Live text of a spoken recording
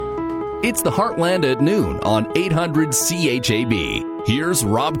It's the Heartland at Noon on 800 CHAB. Here's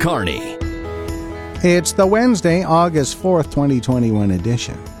Rob Carney. It's the Wednesday, August 4th, 2021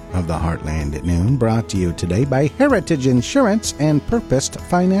 edition of the Heartland at Noon, brought to you today by Heritage Insurance and Purposed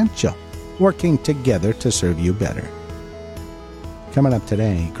Financial, working together to serve you better. Coming up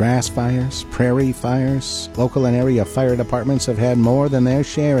today, grass fires, prairie fires. Local and area fire departments have had more than their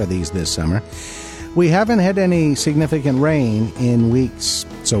share of these this summer. We haven't had any significant rain in weeks.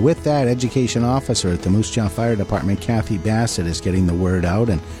 So with that, Education Officer at the Moose Jaw Fire Department, Kathy Bassett, is getting the word out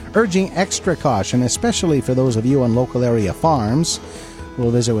and urging extra caution, especially for those of you on local area farms.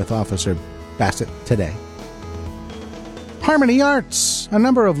 We'll visit with Officer Bassett today. Harmony Arts. A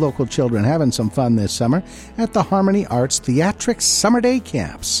number of local children having some fun this summer at the Harmony Arts Theatrics Summer Day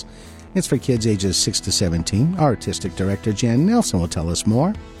Camps. It's for kids ages 6 to 17. Artistic Director Jen Nelson will tell us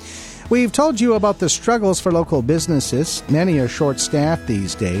more. We've told you about the struggles for local businesses. Many are short-staffed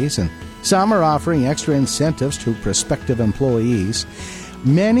these days, and some are offering extra incentives to prospective employees.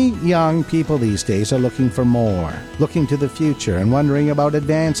 Many young people these days are looking for more, looking to the future and wondering about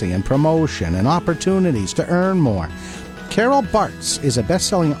advancing and promotion and opportunities to earn more. Carol Bartz is a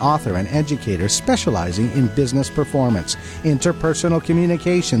best-selling author and educator specializing in business performance, interpersonal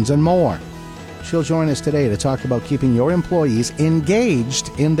communications, and more. She'll join us today to talk about keeping your employees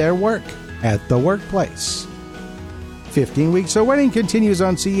engaged in their work at the workplace. 15 Weeks of Winning continues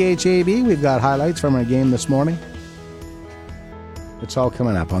on CHAB. We've got highlights from our game this morning. It's all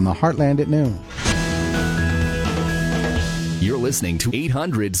coming up on the Heartland at Noon. You're listening to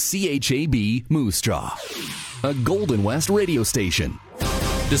 800 CHAB Moose Jaw, a Golden West radio station.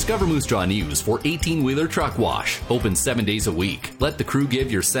 Discover Moose Jaw News for 18-wheeler truck wash. Open 7 days a week. Let the crew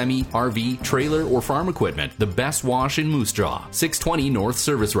give your semi, RV, trailer, or farm equipment the best wash in Moose Jaw. 620 North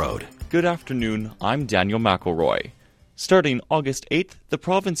Service Road. Good afternoon. I'm Daniel McElroy. Starting August 8th, the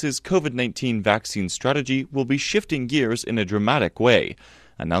province's COVID-19 vaccine strategy will be shifting gears in a dramatic way.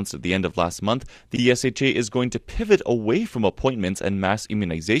 Announced at the end of last month, the SHA is going to pivot away from appointments and mass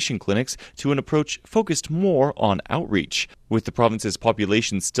immunization clinics to an approach focused more on outreach. With the province's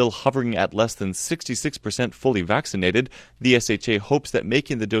population still hovering at less than 66% fully vaccinated, the SHA hopes that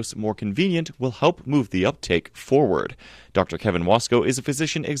making the dose more convenient will help move the uptake forward. Dr. Kevin Wasco is a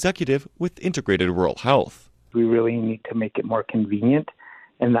physician executive with Integrated Rural Health. We really need to make it more convenient.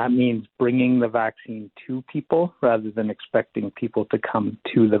 And that means bringing the vaccine to people rather than expecting people to come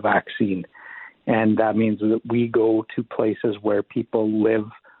to the vaccine. And that means that we go to places where people live,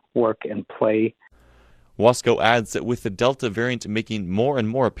 work, and play. Wasco adds that with the Delta variant making more and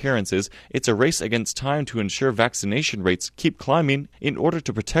more appearances, it's a race against time to ensure vaccination rates keep climbing in order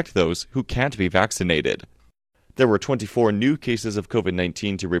to protect those who can't be vaccinated. There were 24 new cases of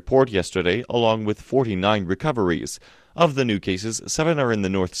COVID-19 to report yesterday, along with 49 recoveries. Of the new cases, 7 are in the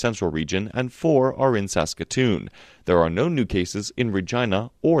North Central region and 4 are in Saskatoon. There are no new cases in Regina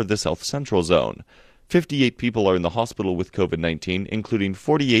or the South Central zone. 58 people are in the hospital with COVID-19, including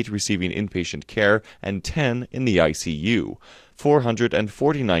 48 receiving inpatient care and 10 in the ICU.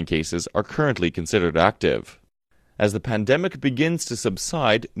 449 cases are currently considered active. As the pandemic begins to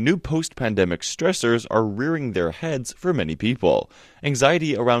subside, new post-pandemic stressors are rearing their heads for many people.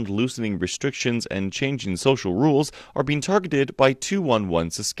 Anxiety around loosening restrictions and changing social rules are being targeted by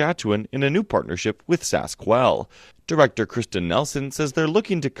 211 Saskatchewan in a new partnership with SaskWell. Director Kristen Nelson says they're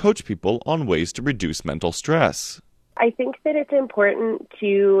looking to coach people on ways to reduce mental stress. I think that it's important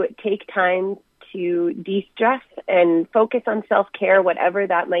to take time to de-stress and focus on self-care, whatever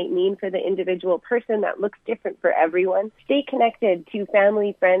that might mean for the individual person. That looks different for everyone. Stay connected to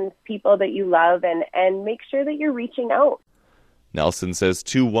family, friends, people that you love, and make sure that you're reaching out. Nelson says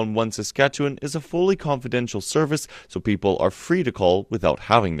 211 Saskatchewan is a fully confidential service, so people are free to call without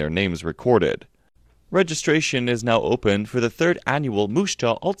having their names recorded. Registration is now open for the 3rd annual Moose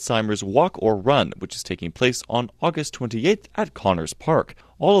Jaw Alzheimer's Walk or Run, which is taking place on August 28th at Connors Park.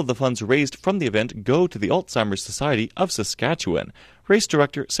 All of the funds raised from the event go to the Alzheimer's Society of Saskatchewan. Race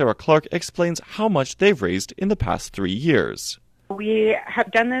Director Sarah Clark explains how much they've raised in the past 3 years. We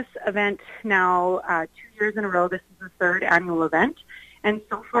have done this event now 2 years in a row. This is the 3rd annual event, and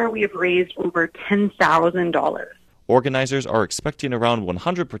so far we have raised over $10,000. Organizers are expecting around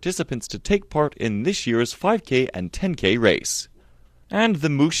 100 participants to take part in this year's 5K and 10K race. And the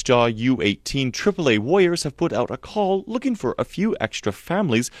Moose Jaw U18 AAA Warriors have put out a call looking for a few extra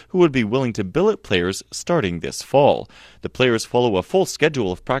families who would be willing to billet players starting this fall. The players follow a full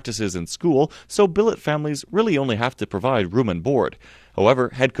schedule of practices in school, so billet families really only have to provide room and board.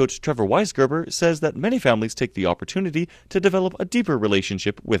 However, head coach Trevor Weisgerber says that many families take the opportunity to develop a deeper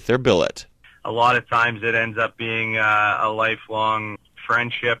relationship with their billet. A lot of times it ends up being a lifelong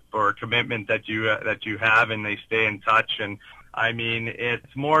friendship or commitment that you have, and they stay in touch. And I mean,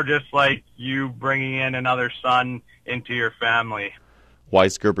 it's more just like you bringing in another son into your family.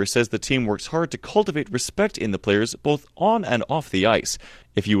 Weisgerber says the team works hard to cultivate respect in the players both on and off the ice.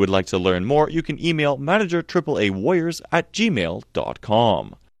 If you would like to learn more, you can email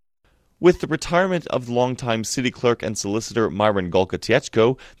manager@AAAwarriors@gmail.com. With the retirement of longtime city clerk and solicitor Myron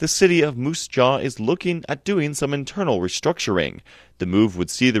Golka-Tiechko, the city of Moose Jaw is looking at doing some internal restructuring. The move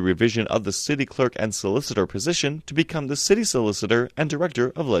would see the revision of the city clerk and solicitor position to become the city solicitor and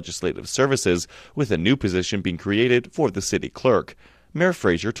director of legislative services, with a new position being created for the city clerk. Mayor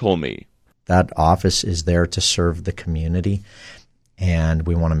Fraser told me. That office is there to serve the community, and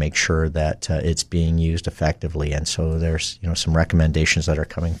we want to make sure that it's being used effectively. And so there's some recommendations that are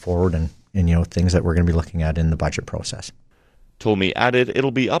coming forward and things that we're going to be looking at in the budget process. Tolmie added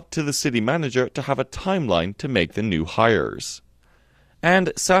it'll be up to the city manager to have a timeline to make the new hires.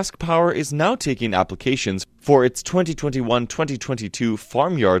 And Sask Power is now taking applications for its 2021-2022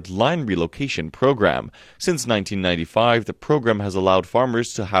 farmyard line relocation program. Since 1995, the program has allowed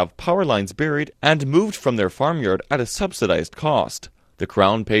farmers to have power lines buried and moved from their farmyard at a subsidized cost. The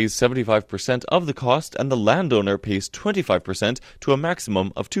Crown pays 75% of the cost and the landowner pays 25% to a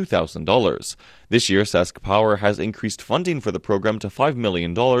maximum of $2,000. This year, Sask Power has increased funding for the program to $5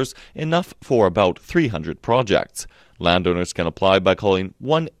 million, enough for about 300 projects. Landowners can apply by calling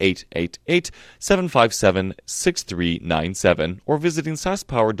 1-888-757-6397 or visiting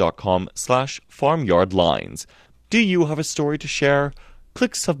saskpower.com/farmyardlines. Do you have a story to share?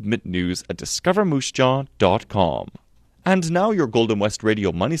 Click Submit News at discovermoosejaw.com. And now your Golden West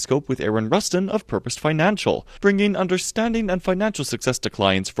Radio Money Scope with Aaron Rustin of Purposed Financial, bringing understanding and financial success to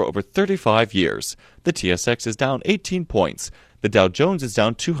clients for over 35 years. The TSX is down 18 points. The Dow Jones is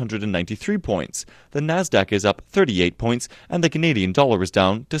down 293 points. The Nasdaq is up 38 points, and the Canadian dollar is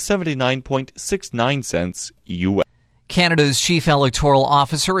down to 79.69 cents US. Canada's chief electoral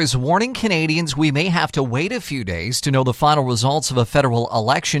officer is warning Canadians we may have to wait a few days to know the final results of a federal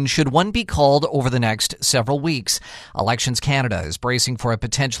election should one be called over the next several weeks. Elections Canada is bracing for a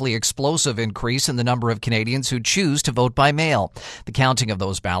potentially explosive increase in the number of Canadians who choose to vote by mail. The counting of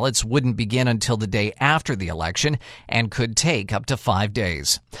those ballots wouldn't begin until the day after the election and could take up to 5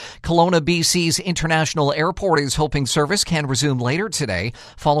 days. Kelowna, BC's International Airport is hoping service can resume later today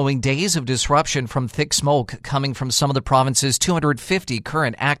following days of disruption from thick smoke coming from some of the province's 250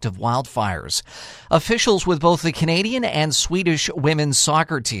 current active wildfires. Officials with both the Canadian and Swedish women's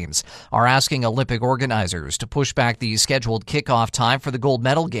soccer teams are asking Olympic organizers to push back the scheduled kickoff time for the gold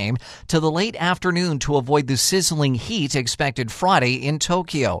medal game to the late afternoon to avoid the sizzling heat expected Friday in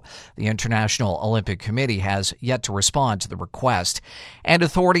Tokyo. The International Olympic Committee has yet to respond to the request. And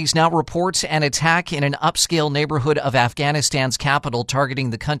authorities now report an attack in an upscale neighborhood of Afghanistan's capital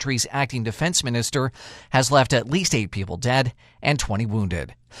targeting the country's acting defense minister has left at least 8 people dead and 20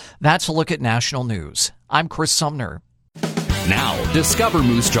 wounded. That's a look at national news. I'm Chris Sumner. Now, discover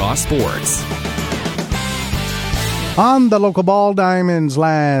Moose Jaw Sports. On the local ball diamonds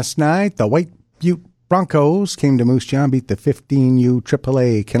last night, the White Butte Broncos came to Moose Jaw and beat the 15U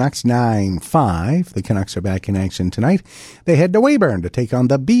AAA Canucks 9-5. The Canucks are back in action tonight. They head to Weyburn to take on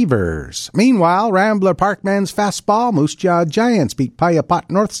the Beavers. Meanwhile, Rambler Parkman's fastball, Moose Jaw Giants beat Payapot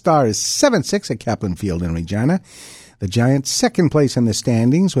North Stars 7-6 at Kaplan Field in Regina. The Giants second place in the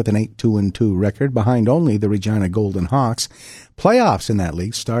standings with an 8-2-2 record behind only the Regina Golden Hawks. Playoffs in that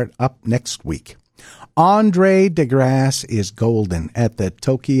league start up next week. Andre DeGrasse is golden at the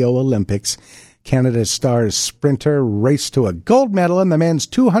Tokyo Olympics. Canada's Stars sprinter raced to a gold medal in the men's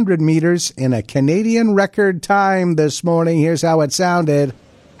 200 meters in a Canadian record time this morning. Here's how it sounded.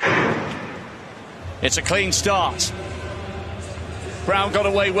 It's a clean start. Brown got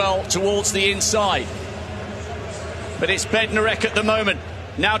away well towards the inside. But it's Bednarek at the moment.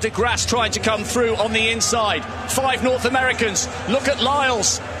 Now DeGrasse trying to come through on the inside. 5 North Americans. Look at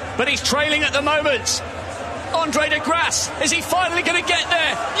Lyles. But he's trailing at the moment. Andre DeGrasse, is he finally going to get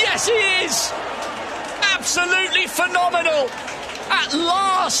there? Yes, he is! Absolutely phenomenal! At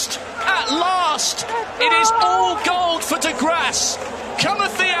last! It is all gold for DeGrasse.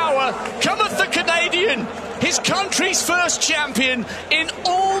 Cometh the hour, cometh the Canadian, his country's first champion in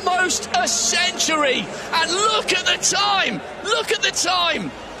almost a century. And look at the time!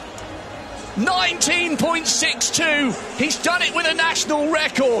 19.62. He's done it with a national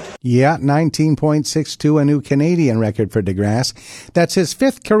record. Yeah, 19.62, a new Canadian record for DeGrasse. That's his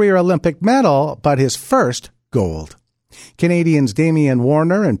 5th career Olympic medal, but his first gold. Canadians Damian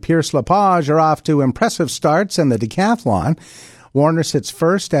Warner and Pierce Lepage are off to impressive starts in the decathlon. Warner sits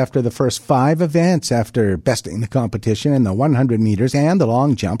first after the first 5 events after besting the competition in the 100 meters and the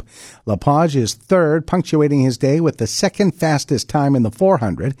long jump. Lepage is third, punctuating his day with the second fastest time in the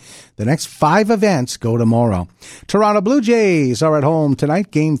 400. The next 5 events go tomorrow. Toronto Blue Jays are at home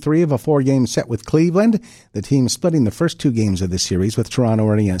tonight. Game 3 of a 4-game set with Cleveland. The team splitting the first 2 games of the series, with Toronto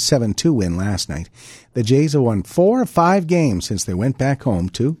earning a 7-2 win last night. The Jays have won 4 of 5 games since they went back home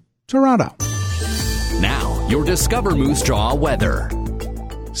to Toronto. Now, your Discover Moose Jaw weather.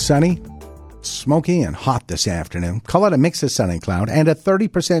 Sunny, smoky, and hot this afternoon. Call it a mix of sun and cloud, and a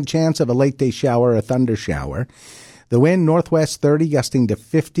 30% chance of a late-day shower or thunder shower. The wind northwest 30, gusting to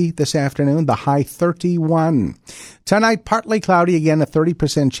 50 this afternoon, the high 31. Tonight, partly cloudy again, a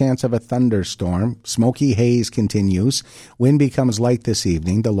 30% chance of a thunderstorm. Smoky haze continues. Wind becomes light this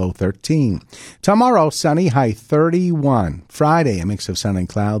evening, the low 13. Tomorrow, sunny, high 31. Friday, a mix of sun and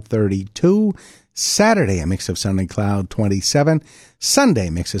cloud, 32. Saturday, a mix of sun and cloud, 27. Sunday,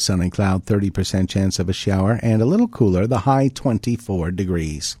 mix of sun and cloud, 30% chance of a shower, and a little cooler, the high 24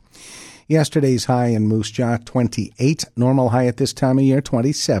 degrees. Yesterday's high in Moose Jaw, 28. Normal high at this time of year,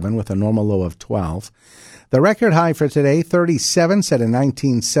 27, with a normal low of 12. The record high for today, 37, set in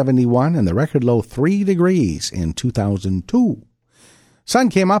 1971, and the record low, 3 degrees in 2002. Sun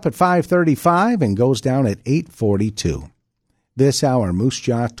came up at 5:35 and goes down at 8:42. This hour, Moose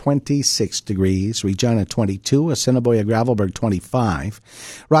Jaw, 26 degrees. Regina, 22. Assiniboia, Gravelbourg, 25.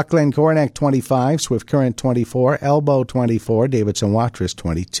 Rockland, Coronach, 25. Swift Current, 24. Elbow, 24. Davidson, Watrous,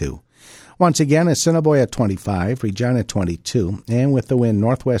 22. Once again, Assiniboia at 25, Regina 22, and with the wind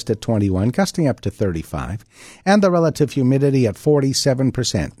northwest at 21, gusting up to 35, and the relative humidity at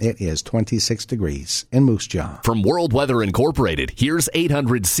 47%. It is 26 degrees in Moose Jaw. From World Weather Incorporated, here's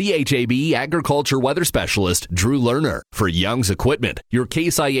 800 CHAB Agriculture Weather Specialist Drew Lerner for Young's Equipment, your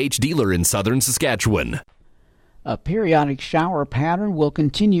Case IH dealer in southern Saskatchewan. A periodic shower pattern will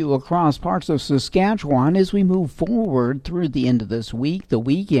continue across parts of Saskatchewan as we move forward through the end of this week, the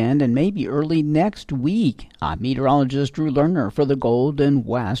weekend, and maybe early next week. I'm meteorologist Drew Lerner for the Golden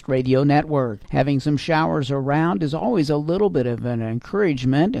West Radio Network. Having some showers around is always a little bit of an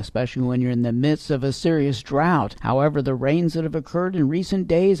encouragement, especially when you're in the midst of a serious drought. However, the rains that have occurred in recent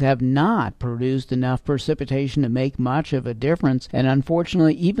days have not produced enough precipitation to make much of a difference, and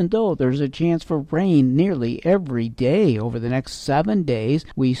unfortunately, even though there's a chance for rain nearly every day over the next 7 days,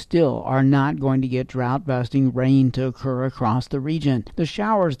 we still are not going to get drought-busting rain to occur across the region. The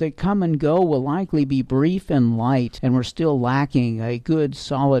showers that come and go will likely be brief and light, and we're still lacking a good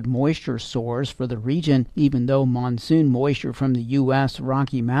solid moisture source for the region, even though monsoon moisture from the U.S.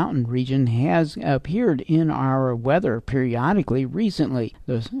 Rocky Mountain region has appeared in our weather periodically recently.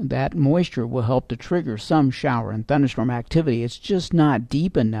 That moisture will help to trigger some shower and thunderstorm activity. It's just not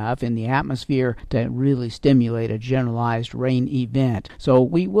deep enough in the atmosphere to really stimulate a generalized rain event. So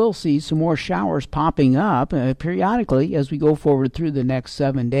we will see some more showers popping up periodically as we go forward through the next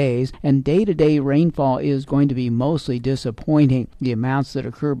 7 days, and day-to-day rainfall is going to be mostly disappointing. The amounts that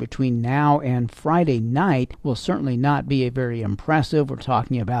occur between now and Friday night will certainly not be very impressive. We're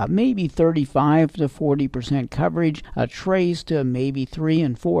talking about maybe 35 to 40% coverage. A trace to maybe 3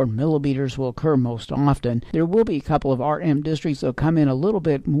 and 4 millimeters will occur most often. There will be a couple of RM districts that will come in a little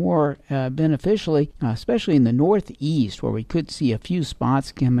bit more beneficially, especially in the northeast, where we could see a few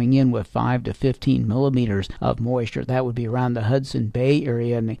spots coming in with 5 to 15 millimeters of moisture. That would be around the Hudson Bay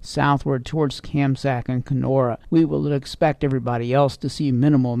area and southward towards Kamsack and Kenora. We will expect everybody else to see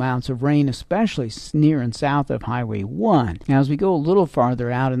minimal amounts of rain, especially near and south of Highway 1. Now, as we go a little farther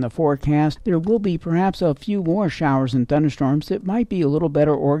out in the forecast, there will be perhaps a few more showers and thunderstorms that might be a little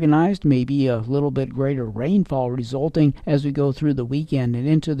better organized, maybe a little bit greater rainfall resulting as we go through the weekend and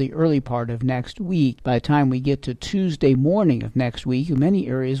into the early part of next week. By the time we get to Tuesday morning of next week, many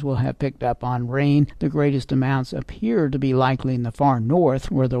areas will have picked up on rain. The greatest amounts appear to be likely in the far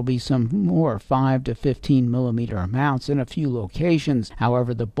north, where there'll be some more 5 to 15 millimeter amounts in a few locations.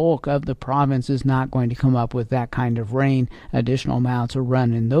 However, the bulk of the province is not going to come up with that kind of rain. Additional amounts will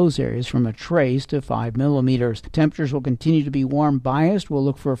run in those areas from a trace to 5 millimeters. Temperatures will continue to be warm biased. We'll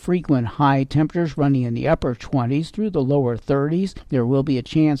look for frequent high temperatures running in the upper 20s through the lower 30s. There will be a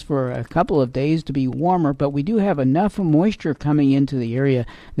chance for a couple of days to be warmer, but we do have enough moisture coming into the area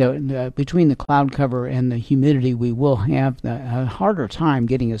that between the cloud cover and the humidity, we will have a harder time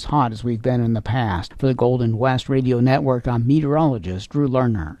getting as hot as we've been in the past. For the Golden West Radio Network, I'm meteorologist Drew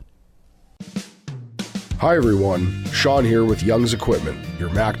Lerner. Hi everyone, Sean here with Young's Equipment, your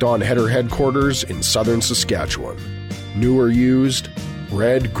MacDon header headquarters in southern Saskatchewan. New or used,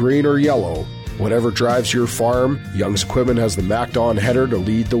 red, green, or yellow, whatever drives your farm, Young's Equipment has the MacDon header to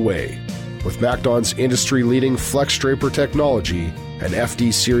lead the way. With MacDon's industry-leading Flex Draper technology, an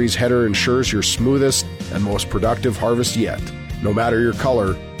FD Series header ensures your smoothest and most productive harvest yet. No matter your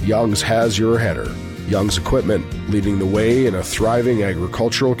color, Young's has your header. Young's Equipment, leading the way in a thriving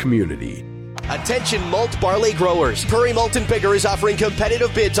agricultural community. Attention malt barley growers. Prairie Malt and Bigger is offering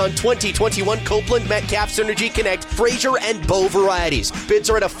competitive bids on 2021 Copeland, Metcalf, Synergy Connect, Fraser, and Bow varieties. Bids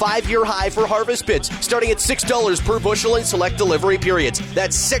are at a 5-year high for harvest bids, starting at $6 per bushel in select delivery periods.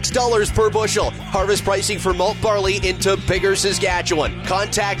 That's $6 per bushel. Harvest pricing for malt barley into Bigger, Saskatchewan.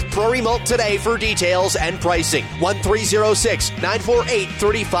 Contact Prairie Malt today for details and pricing.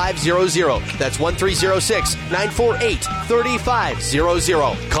 1306-948-3500. That's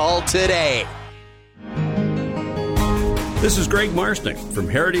 1306-948-3500. Call today. This is Greg Marsnick from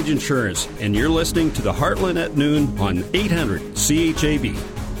Heritage Insurance, and you're listening to the Heartland at Noon on 800 CHAB.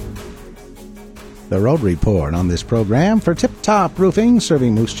 The Road Report on this program for Tip Top Roofing,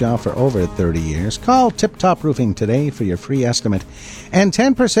 serving Moose Jaw for over 30 years. Call Tip Top Roofing today for your free estimate and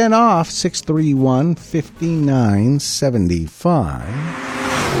 10% off,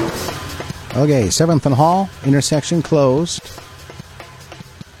 631-5975. Okay, 7th and Hall, intersection closed.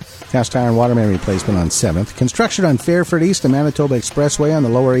 Cast iron water main replacement on 7th. Construction on Fairford East and Manitoba Expressway on the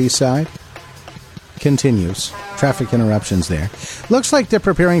Lower East Side continues. Traffic interruptions there. Looks like they're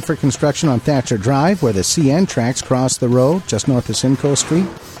preparing for construction on Thatcher Drive, where the CN tracks cross the road just north of Simcoe Street.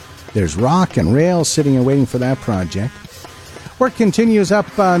 There's rock and rails sitting and waiting for that project. Work continues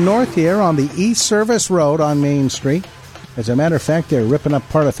up north here on the East Service Road on Main Street. As a matter of fact, they're ripping up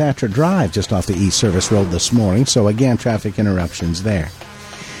part of Thatcher Drive just off the East Service Road this morning, so again, traffic interruptions there.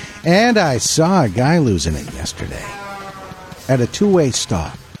 And I saw a guy losing it yesterday at a two-way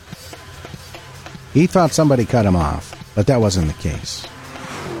stop. He thought somebody cut him off, but that wasn't the case.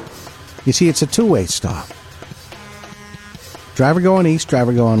 You see, it's a two-way stop. Driver going east,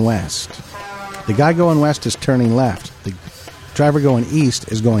 driver going west. The guy going west is turning left. The driver going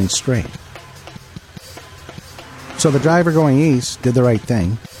east is going straight. So the driver going east did the right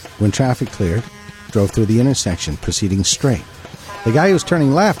thing. When traffic cleared, drove through the intersection, proceeding straight. The guy who was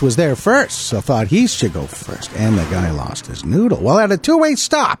turning left was there first, so thought he should go first, and the guy lost his noodle. Well, at a two-way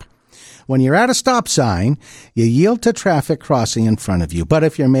stop, when you're at a stop sign, you yield to traffic crossing in front of you. But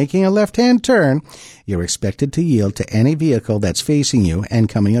if you're making a left-hand turn, you're expected to yield to any vehicle that's facing you and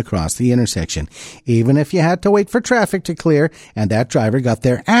coming across the intersection, even if you had to wait for traffic to clear and that driver got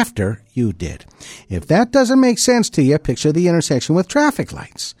there after you did. If that doesn't make sense to you, picture the intersection with traffic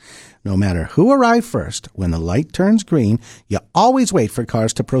lights. No matter who arrived first, when the light turns green, you always wait for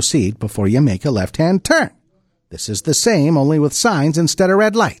cars to proceed before you make a left-hand turn. This is the same, only with signs instead of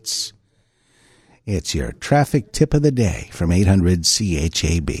red lights. It's your traffic tip of the day from 800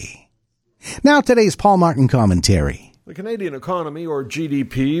 CHAB. Now today's Paul Martin commentary. The Canadian economy, or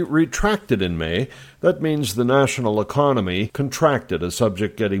GDP, retracted in May. That means the national economy contracted, a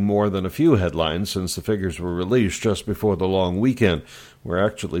subject getting more than a few headlines since the figures were released just before the long weekend. We're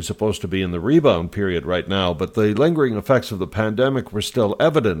actually supposed to be in the rebound period right now, but the lingering effects of the pandemic were still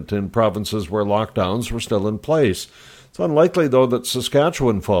evident in provinces where lockdowns were still in place. It's unlikely, though, that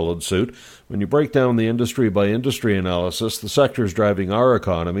Saskatchewan followed suit. When you break down the industry-by-industry analysis, the sectors driving our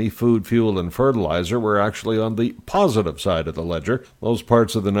economy, food, fuel, and fertilizer, were actually on the positive side of the ledger. Those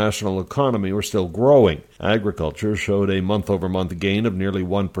parts of the national economy were still growing. Agriculture showed a month-over-month gain of nearly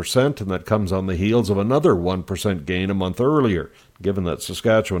 1%, and that comes on the heels of another 1% gain a month earlier. Given that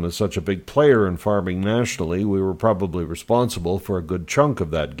Saskatchewan is such a big player in farming nationally, we were probably responsible for a good chunk of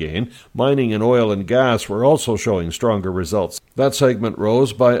that gain. Mining and oil and gas were also showing stronger results. That segment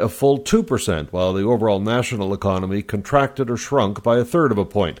rose by a full 2%, while the overall national economy contracted or shrunk by a third of a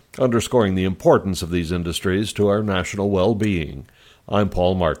point, underscoring the importance of these industries to our national well-being. I'm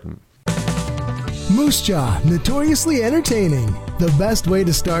Paul Martin. Moose Jaw, notoriously entertaining. The best way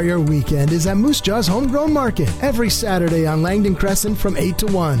to start your weekend is at Moose Jaw's Homegrown Market. Every Saturday on Langdon Crescent from 8 to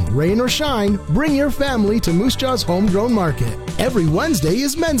 1. Rain or shine, bring your family to Moose Jaw's Homegrown Market. Every Wednesday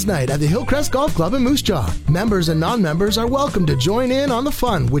is Men's Night at the Hillcrest Golf Club in Moose Jaw. Members and non-members are welcome to join in on the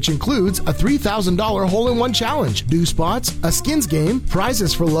fun, which includes a $3,000 hole-in-one challenge, dew spots, a skins game,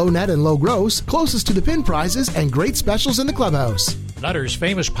 prizes for low net and low gross, closest to the pin prizes, and great specials in the clubhouse. Nutter's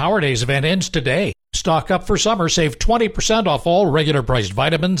famous Power Days event ends today. Stock up for summer. Save 20% off all regular priced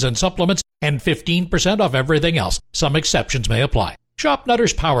vitamins and supplements and 15% off everything else. Some exceptions may apply. Shop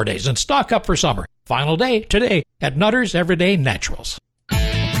Nutter's Power Days and stock up for summer. Final day today at Nutter's Everyday Naturals.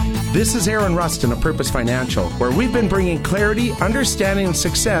 This is Aaron Rustin of Purpose Financial, where we've been bringing clarity, understanding, and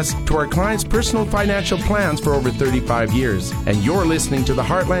success to our clients' personal financial plans for over 35 years. And you're listening to the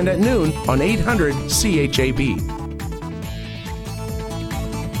Heartland at Noon on 800 CHAB.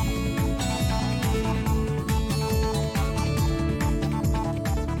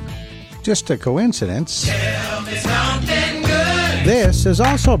 just a coincidence. Tell me something good. This is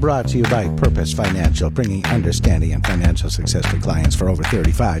also brought to you by Purpose Financial, bringing understanding and financial success to clients for over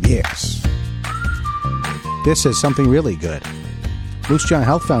 35 years. This is something really good. Moose Jaw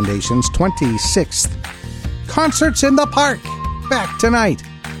Health Foundation's 26th Concerts in the Park, back tonight.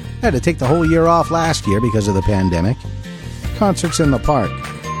 Had to take the whole year off last year because of the pandemic. Concerts in the Park,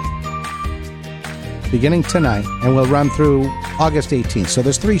 beginning tonight, and will run through August 18th. So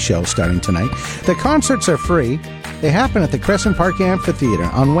there's 3 shows starting tonight. The concerts are free. They happen at the Crescent Park Amphitheater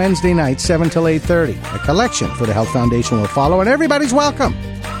on Wednesday night, 7 till 8:30. A collection for the Health Foundation will follow, and everybody's welcome.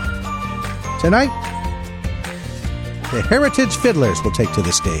 Tonight, the Heritage Fiddlers will take to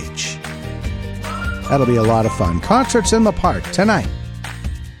the stage. That'll be a lot of fun. Concerts in the Park tonight,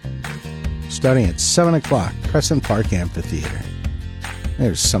 starting at 7 o'clock, Crescent Park Amphitheater.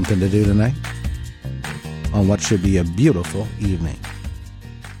 There's something to do tonight on what should be a beautiful evening.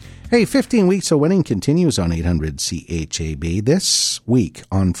 Hey, 15 Weeks of Winning continues on 800 CHAB. This week,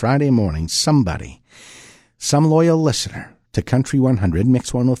 on Friday morning, some loyal listener to Country 100,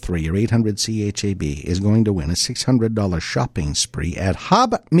 Mix 103, or 800 CHAB is going to win a $600 shopping spree at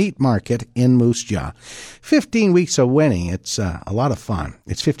Hub Meat Market in Moose Jaw. 15 weeks of winning. It's a lot of fun.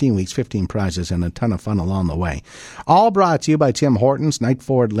 It's 15 weeks, 15 prizes, and a ton of fun along the way. All brought to you by Tim Hortons, Knight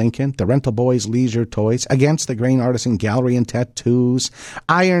Ford Lincoln, the Rental Boys Leisure Toys, Against the Grain Artisan Gallery and Tattoos,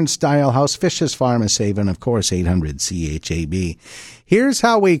 Iron Style House, Fish's Pharmacy, and of course 800 CHAB. Here's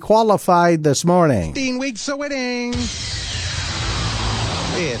how we qualified this morning. 15 weeks of winning.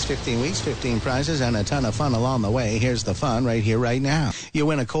 It's 15 weeks, 15 prizes, and a ton of fun along the way. Here's the fun right here, right now. You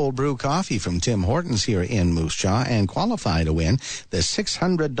win a cold brew coffee from Tim Hortons here in Moose Jaw and qualify to win the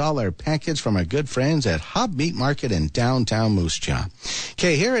 $600 package from our good friends at Hub Meat Market in downtown Moose Jaw.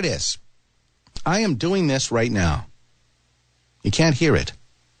 Okay, here it is. I am doing this right now. You can't hear it,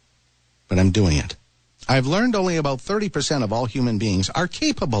 but I'm doing it. I've learned only about 30% of all human beings are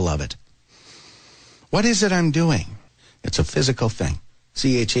capable of it. What is it I'm doing? It's a physical thing.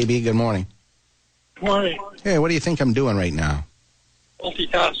 CHAB, good morning. Good morning. Hey, what do you think I'm doing right now?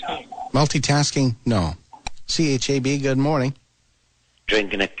 Multitasking. Multitasking? No. CHAB, good morning.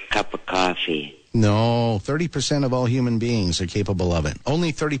 Drinking a cup of coffee. No, 30% of all human beings are capable of it.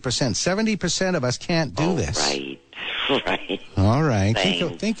 Only 30%. 70% of us can't do this. Right. All right.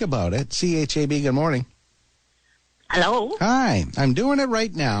 Think about it. CHAB, good morning. Hello? Hi. I'm doing it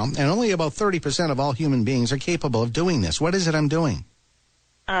right now, and only about 30% of all human beings are capable of doing this. What is it I'm doing?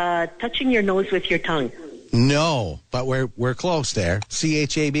 Touching your nose with your tongue. No, but we're close there.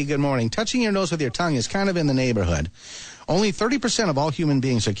 CHAB, good morning. Touching your nose with your tongue is kind of in the neighborhood. Only 30% of all human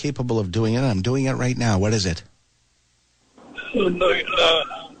beings are capable of doing it, and I'm doing it right now. What is it?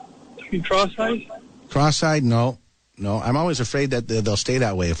 Cross-eyed? Cross-eyed? No. I'm always afraid that they'll stay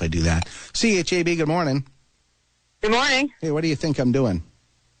that way if I do that. CHAB, good morning. Good morning. Hey, what do you think I'm doing?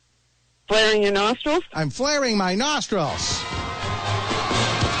 Flaring your nostrils? I'm flaring my nostrils.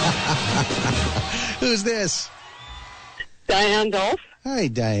 Who's this? Diane Dolph. Hi,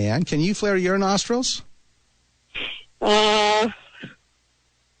 Diane. Can you flare your nostrils? No.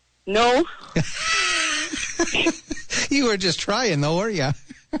 You were just trying, though, weren't you?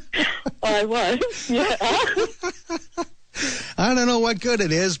 I was, yeah. I don't know what good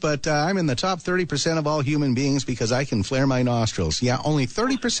it is, but I'm in the top 30% of all human beings because I can flare my nostrils. Yeah, only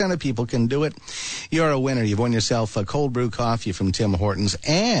 30% of people can do it. You're a winner. You've won yourself a cold brew coffee from Tim Hortons,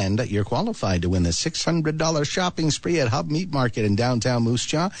 and you're qualified to win the $600 shopping spree at Hub Meat Market in downtown Moose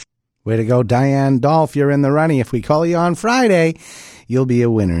Jaw. Way to go, Diane Dolph. You're in the running. If we call you on Friday, you'll be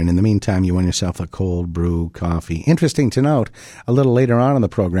a winner. And in the meantime, you won yourself a cold brew coffee. Interesting to note, a little later on in the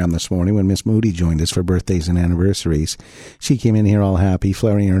program this morning when Miss Moody joined us for birthdays and anniversaries, she came in here all happy,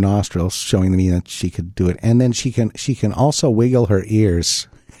 flaring her nostrils, showing me that she could do it. And then she can also wiggle her ears.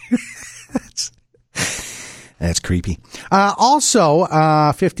 That's creepy. Also,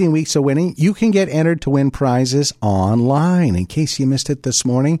 15 weeks of winning. You can get entered to win prizes online. In case you missed it this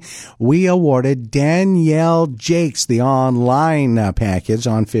morning, we awarded Danielle Jakes the online package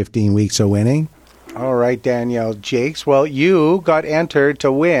on 15 weeks of winning. All right, Danielle Jakes. Well, you got entered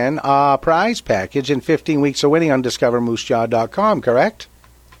to win a prize package in 15 weeks of winning on discovermoosejaw.com, correct?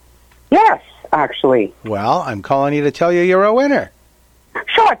 Yes, actually. Well, I'm calling you to tell you you're a winner.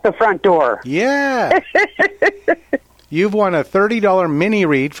 Shut the front door. Yeah. You've won a $30 mini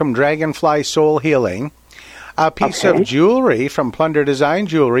read from Dragonfly Soul Healing, a piece of jewelry from Plunder Design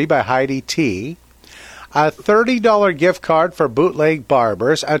Jewelry by Heidi T., a $30 gift card for Bootleg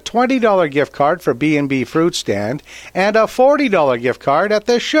Barbers, a $20 gift card for B&B Fruit Stand, and a $40 gift card at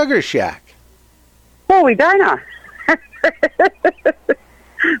the Sugar Shack. Holy Dinah.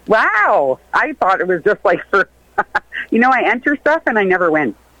 Wow. I thought it was just like for, I enter stuff and I never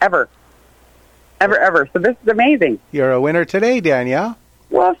win. Ever. So this is amazing. You're a winner today, Danielle.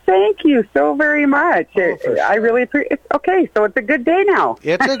 Well, thank you so very much. I really appreciate it. Okay, so it's a good day now.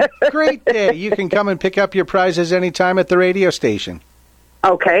 It's a great day. You can come and pick up your prizes anytime at the radio station.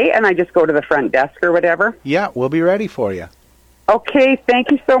 Okay, and I just go to the front desk or whatever? Yeah, we'll be ready for you. Okay,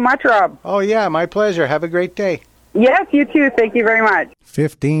 thank you so much, Rob. Oh, yeah, my pleasure. Have a great day. Yes, you too. Thank you very much.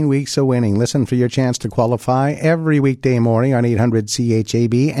 15 weeks of winning. Listen for your chance to qualify every weekday morning on 800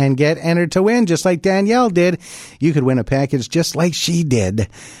 CHAB and get entered to win, just like Danielle did. You could win a package just like she did.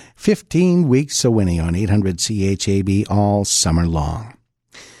 15 weeks of winning on 800 CHAB all summer long.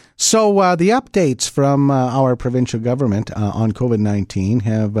 So the updates from our provincial government on COVID-19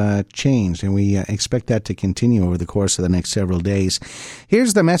 have changed, and we expect that to continue over the course of the next several days.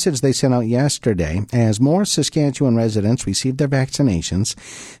 Here's the message they sent out yesterday. As more Saskatchewan residents received their vaccinations,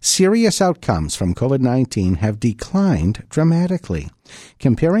 serious outcomes from COVID-19 have declined dramatically.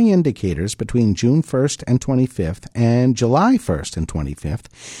 Comparing indicators between June 1st and 25th and July 1st and 25th,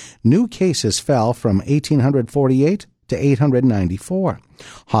 new cases fell from 1,848 to 894.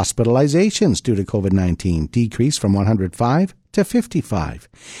 Hospitalizations due to COVID-19 decreased from 105 to 55.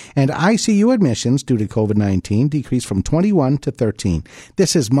 And ICU admissions due to COVID-19 decreased from 21 to 13.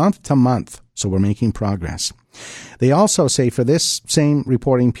 This is month to month, so we're making progress. They also say for this same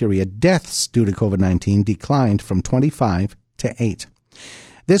reporting period, deaths due to COVID-19 declined from 25 to 8.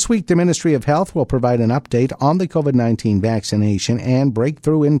 This week, the Ministry of Health will provide an update on the COVID-19 vaccination and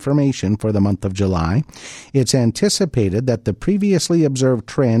breakthrough information for the month of July. It's anticipated that the previously observed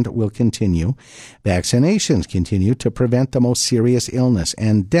trend will continue. Vaccinations continue to prevent the most serious illness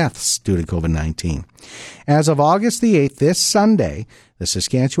and deaths due to COVID-19. As of August the 8th, this Sunday, the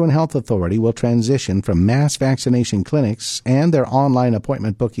Saskatchewan Health Authority will transition from mass vaccination clinics and their online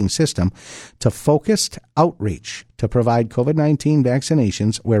appointment booking system to focused outreach to provide COVID-19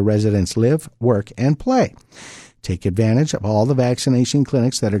 vaccinations where residents live, work, and play. Take advantage of all the vaccination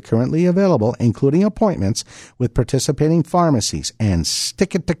clinics that are currently available, including appointments with participating pharmacies, and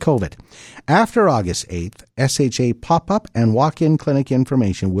stick it to COVID. After August 8th, SHA pop-up and walk-in clinic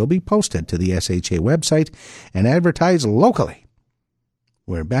information will be posted to the SHA website and advertised locally.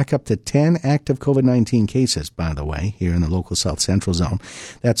 We're back up to 10 active COVID-19 cases, by the way, here in the local South Central zone.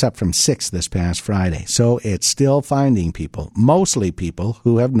 That's up from 6 this past Friday. So it's still finding people, mostly people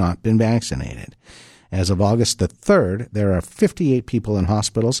who have not been vaccinated. As of August the 3rd, there are 58 people in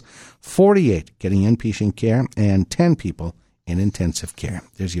hospitals, 48 getting inpatient care, and 10 people in intensive care.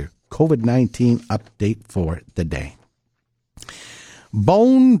 There's your COVID-19 update for the day.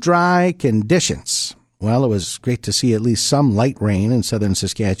 Bone dry conditions. Well, it was great to see at least some light rain in southern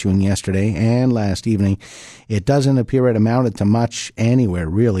Saskatchewan yesterday and last evening. It doesn't appear it amounted to much anywhere,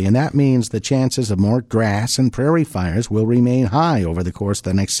 really, and that means the chances of more grass and prairie fires will remain high over the course of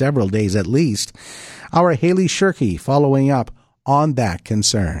the next several days at least. Our Haley Shirkey following up on that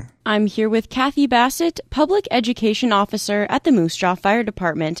concern. I'm here with Kathy Bassett, Public Education Officer at the Moose Jaw Fire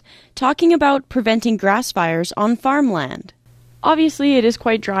Department, talking about preventing grass fires on farmland. Obviously, it is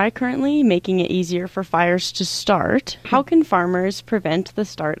quite dry currently, making it easier for fires to start. How can farmers prevent the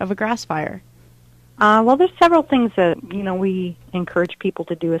start of a grass fire? Well, there's several things that, we encourage people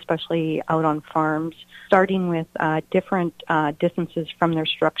to do, especially out on farms, starting with different distances from their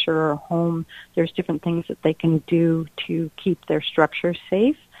structure or home. There's different things that they can do to keep their structure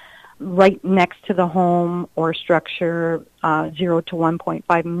safe. Right next to the home or structure, 0 to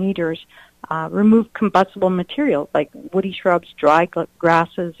 1.5 meters, remove combustible materials like woody shrubs, dry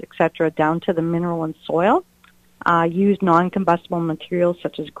grasses, etc., down to the mineral and soil. Use non-combustible materials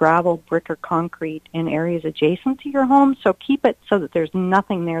such as gravel, brick, or concrete in areas adjacent to your home. So keep it so that there's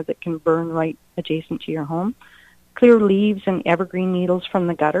nothing there that can burn right adjacent to your home. Clear leaves and evergreen needles from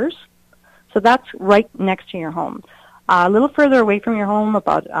the gutters. So that's right next to your home. A little further away from your home,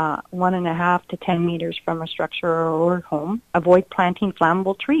 about 1.5 to 10 meters from a structure or home, avoid planting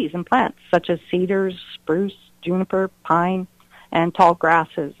flammable trees and plants such as cedars, spruce, juniper, pine, and tall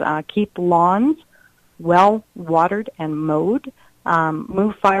grasses. Keep lawns well watered and mowed.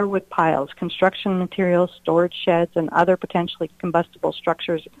 Move firewood piles, construction materials, storage sheds, and other potentially combustible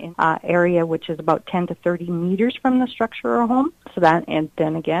structures in area which is about 10 to 30 meters from the structure or home. So that, and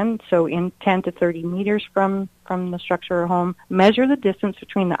then again, so in 10 to 30 meters from the structure or home, measure the distance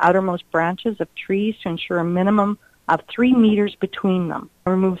between the outermost branches of trees to ensure a minimum of 3 meters between them.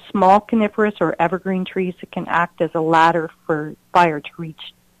 Remove small coniferous or evergreen trees that can act as a ladder for fire to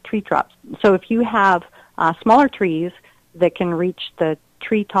reach tree tops. So if you have smaller trees that can reach the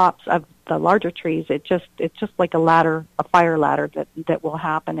tree tops of the larger trees, it's just like a fire ladder that will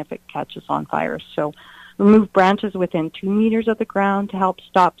happen if it catches on fire. So remove branches within 2 meters of the ground to help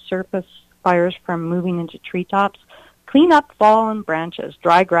stop surface fires from moving into treetops. Clean up fallen branches,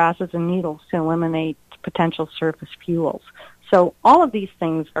 dry grasses, and needles to eliminate potential surface fuels. So all of these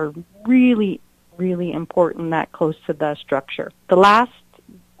things are really, really important that close to the structure. The last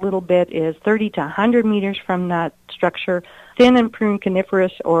little bit is 30 to 100 meters from that structure. Thin and prune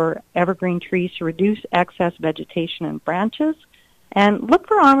coniferous or evergreen trees to reduce excess vegetation and branches. And look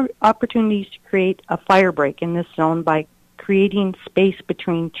for opportunities to create a fire break in this zone by creating space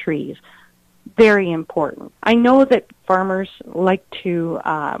between trees. Very important. I know that farmers like to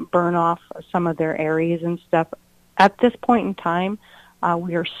burn off some of their areas and stuff. At this point in time,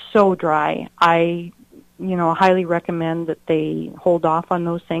 we are so dry. I highly recommend that they hold off on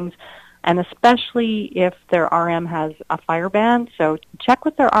those things, and especially if their RM has a fire ban. So check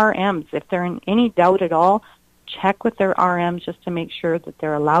with their RMs. If they're in any doubt at all, check with their RMs just to make sure that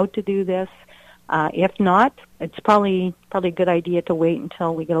they're allowed to do this. If not, it's probably a good idea to wait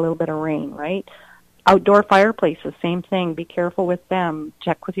until we get a little bit of rain, right? Outdoor fireplaces, same thing. Be careful with them.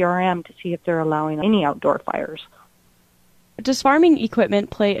 Check with your RM to see if they're allowing any outdoor fires. Does farming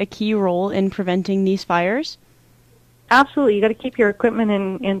equipment play a key role in preventing these fires? Absolutely. You got to keep your equipment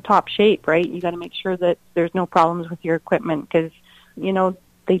in top shape, right? You got to make sure that there's no problems with your equipment because,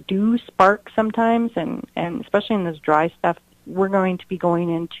 they do spark sometimes, and especially in this dry stuff. We're going to be going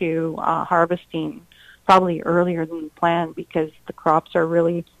into harvesting probably earlier than planned because the crops are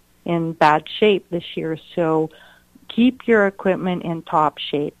really in bad shape this year. So keep your equipment in top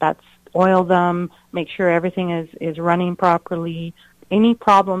shape. That's oil them, make sure everything is running properly. Any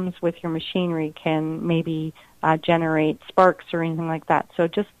problems with your machinery can maybe generate sparks or anything like that. So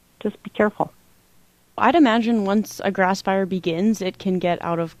just be careful. I'd imagine once a grass fire begins, it can get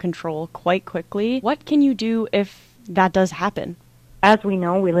out of control quite quickly. What can you do if that does happen? As we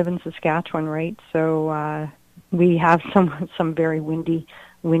know, we live in Saskatchewan, right? So we have some very windy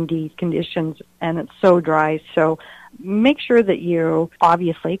conditions, and it's so dry. So make sure that you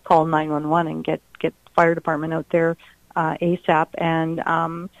obviously call 911 and get the fire department out there ASAP.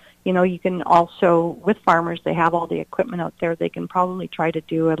 And you can also, with farmers, they have all the equipment out there. They can probably try to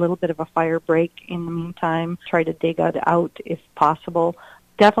do a little bit of a fire break in the meantime, try to dig it out if possible.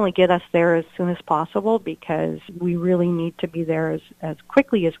 Definitely get us there as soon as possible because we really need to be there as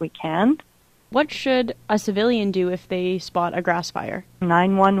quickly as we can. What should a civilian do if they spot a grass fire?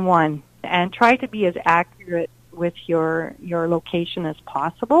 911, and try to be as accurate with your location as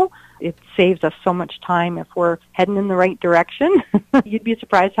possible. It saves us so much time if we're heading in the right direction. You'd be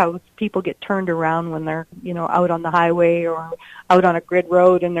surprised how people get turned around when they're, out on the highway or out on a grid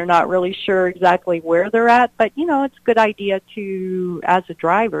road and they're not really sure exactly where they're at. But, it's a good idea to, as a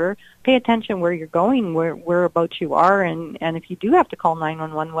driver, pay attention where you're going, whereabouts you are. And if you do have to call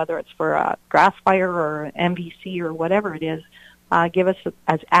 911, whether it's for a grass fire or MVC or whatever it is, give us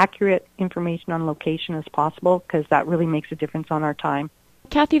as accurate information on location as possible because that really makes a difference on our time.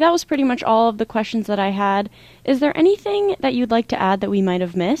 Kathy, that was pretty much all of the questions that I had. Is there anything that you'd like to add that we might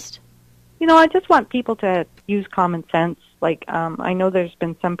have missed? I just want people to use common sense. Like, I know there's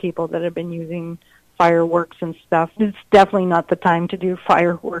been some people that have been using fireworks and stuff. It's definitely not the time to do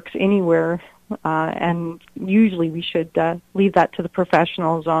fireworks anywhere. And usually we should leave that to the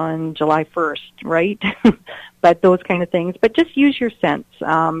professionals on July 1st, right? But those kind of things. But just use your sense.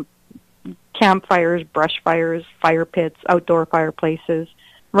 Campfires, brush fires, fire pits, outdoor fireplaces.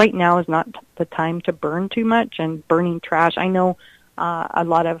 Right now is not the time to burn too much, and burning trash. I know a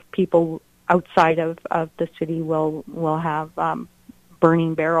lot of people outside of the city will have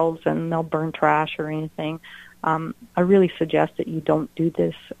burning barrels and they'll burn trash or anything. I really suggest that you don't do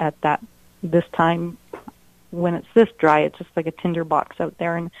this at this time when it's this dry. It's just like a tinderbox out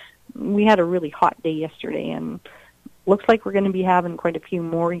there, and we had a really hot day yesterday, and looks like we're going to be having quite a few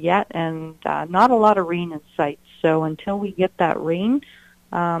more yet, and not a lot of rain in sight. So until we get that rain,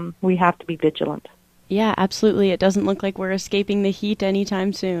 we have to be vigilant. Yeah, absolutely. It doesn't look like we're escaping the heat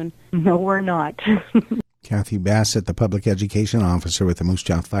anytime soon. No, we're not. Kathy Bassett, the Public Education Officer with the Moose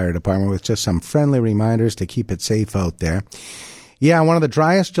Jaw Fire Department, with just some friendly reminders to keep it safe out there. Yeah, one of the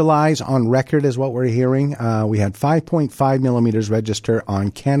driest Julys on record is what we're hearing. We had 5.5 millimeters register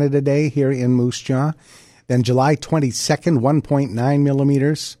on Canada Day here in Moose Jaw. Then July 22nd, 1.9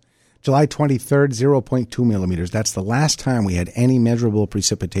 millimeters. July 23rd, 0.2 millimeters. That's the last time we had any measurable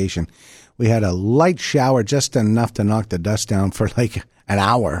precipitation. We had a light shower, just enough to knock the dust down for like an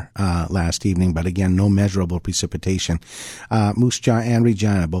hour last evening, but again, no measurable precipitation. Moose Jaw and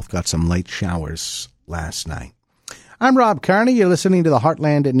Regina both got some light showers last night. I'm Rob Carney. You're listening to the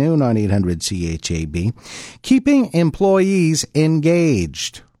Heartland at Noon on 800 CHAB. Keeping employees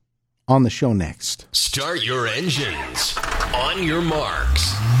engaged. On the show next. Start your engines. On your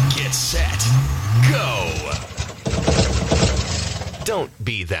marks. Get set. Go. Don't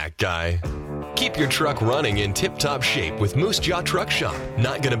be that guy. Keep your truck running in tip-top shape with Moose Jaw Truck Shop.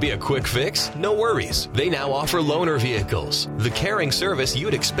 Not going to be a quick fix? No worries. They now offer loaner vehicles. The caring service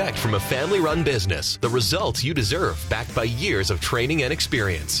you'd expect from a family-run business. The results you deserve, backed by years of training and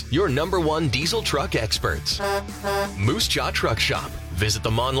experience. Your #1 diesel truck experts. Moose Jaw Truck Shop. Visit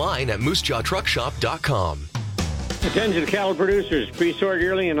them online at moosejawtruckshop.com. Attention cattle producers, pre-sort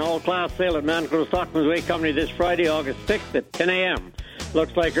yearling and all-class sale at Mancola Stockman's Way Company this Friday, August 6th at 10 a.m.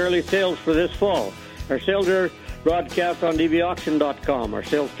 Looks like early sales for this fall. Our sales are broadcast on dbauction.com. Our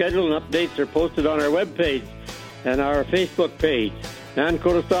sales schedule and updates are posted on our webpage and our Facebook page.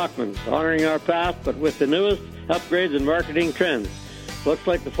 Mancola Stockman's, honoring our past but with the newest upgrades and marketing trends. Looks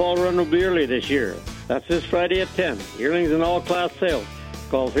like the fall run will be early this year. That's this Friday at 10. Yearlings and all-class sales.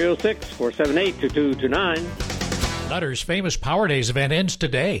 Call 306-478-2229. Nutter's famous Power Days event ends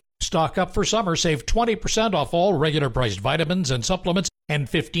today. Stock up for summer. Save 20% off all regular priced vitamins and supplements and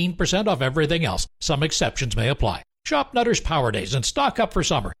 15% off everything else. Some exceptions may apply. Shop Nutter's Power Days and stock up for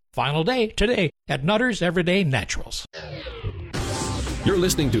summer. Final day today at Nutter's Everyday Naturals. You're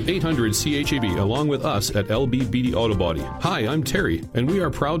listening to 800 CHAB along with us at LBBD Auto Body. Hi, I'm Terry, and we are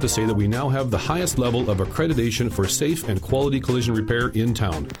proud to say that we now have the highest level of accreditation for safe and quality collision repair in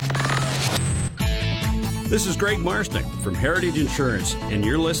town. This is Greg Marsnick from Heritage Insurance, and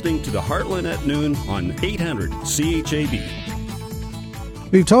you're listening to the Heartland at Noon on 800 CHAB.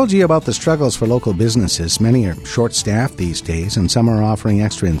 We've told you about the struggles for local businesses. Many are short-staffed these days, and some are offering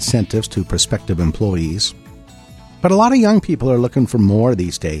extra incentives to prospective employees. But a lot of young people are looking for more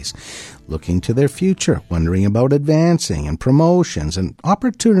these days, looking to their future, wondering about advancing and promotions and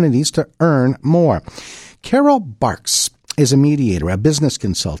opportunities to earn more. Carol Barks is a mediator, a business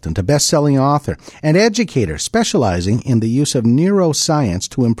consultant, a best-selling author, and educator specializing in the use of neuroscience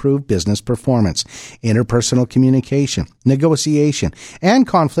to improve business performance, interpersonal communication, negotiation, and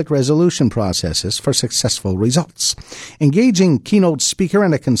conflict resolution processes for successful results. Engaging keynote speaker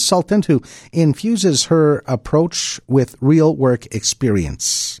and a consultant who infuses her approach with real-work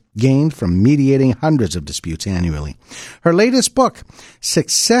experience gained from mediating hundreds of disputes annually. Her latest book,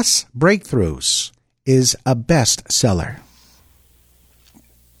 Success Breakthroughs, is a bestseller.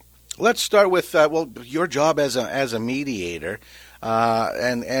 Let's start with your job as a mediator,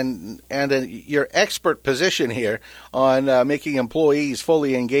 and your expert position here on making employees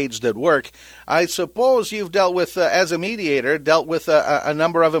fully engaged at work. I suppose you've dealt with as a mediator a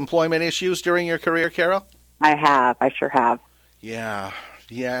number of employment issues during your career, Carol? I have. I sure have. Yeah,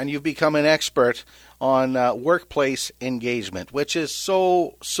 and you've become an expert on workplace engagement, which is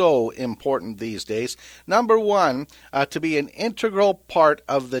so important these days. Number one, to be an integral part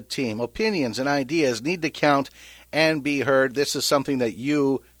of the team. Opinions and ideas need to count and be heard. This is something that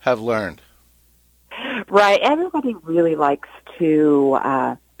you have learned. Right. Everybody really likes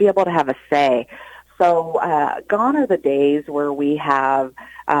to be able to have a say. So gone are the days where we have,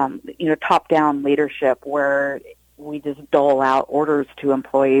 top-down leadership where we just dole out orders to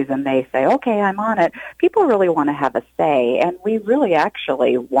employees and they say, okay, I'm on it. People really want to have a say, and we really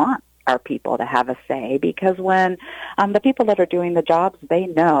actually want our people to have a say, because when the people that are doing the jobs, they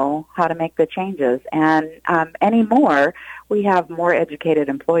know how to make the changes. And anymore, we have more educated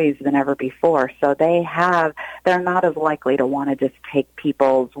employees than ever before, so they're not as likely to want to just take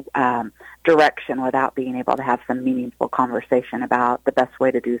people's direction without being able to have some meaningful conversation about the best way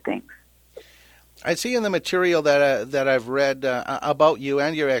to do things. I see in the material that I've read about you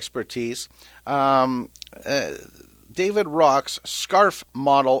and your expertise, David Rock's SCARF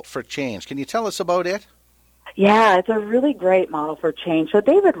model for change. Can you tell us about it? Yeah, it's a really great model for change. So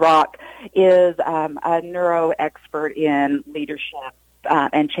David Rock is a neuro expert in leadership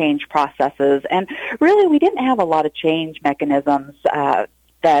and change processes. And really, we didn't have a lot of change mechanisms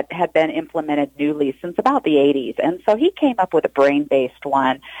that had been implemented newly since about the 80s. And so he came up with a brain-based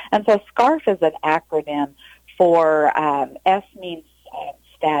one. And so SCARF is an acronym for S means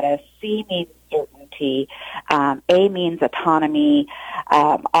status, C means certainty, A means autonomy,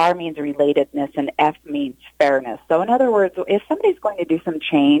 R means relatedness, and F means fairness. So in other words, if somebody's going to do some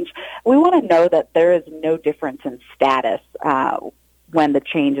change, we want to know that there is no difference in status when the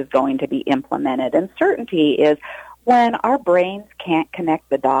change is going to be implemented. And certainty is when our brains can't connect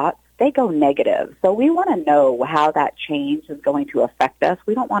the dots, they go negative. So we want to know how that change is going to affect us.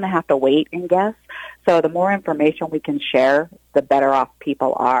 We don't want to have to wait and guess. So the more information we can share, the better off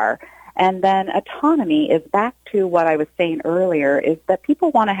people are. And then autonomy is back to what I was saying earlier, is that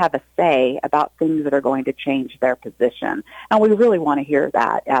people want to have a say about things that are going to change their position. And we really want to hear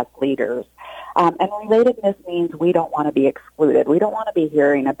that as leaders. And relatedness means we don't want to be excluded. We don't want to be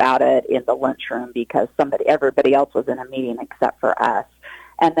hearing about it in the lunchroom because everybody else was in a meeting except for us.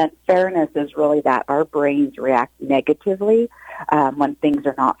 And then fairness is really that our brains react negatively when things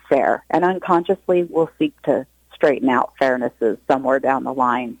are not fair. And unconsciously, we'll seek to straighten out fairnesses somewhere down the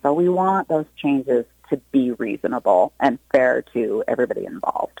line. So we want those changes to be reasonable and fair to everybody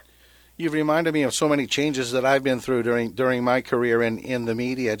involved. You've reminded me of so many changes that I've been through during my career in the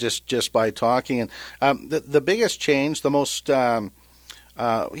media, just by talking. And the biggest change, the most, the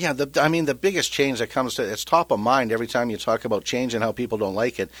biggest change that comes to, it's top of mind every time you talk about change and how people don't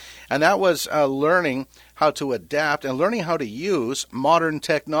like it. And that was learning how to adapt and learning how to use modern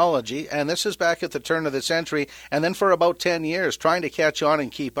technology. And this is back at the turn of the century, and then for about 10 years, trying to catch on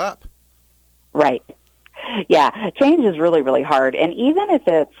and keep up. Right. Yeah, change is really, really hard. And even if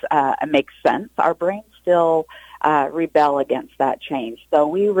it makes sense, our brains still rebel against that change. So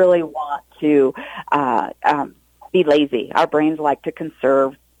we really want to be lazy. Our brains like to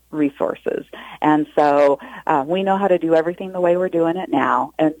conserve resources. And so we know how to do everything the way we're doing it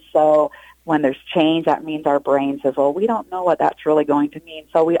now. And so when there's change, that means our brain says, well, we don't know what that's really going to mean.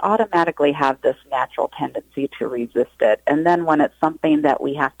 So we automatically have this natural tendency to resist it. And then when it's something that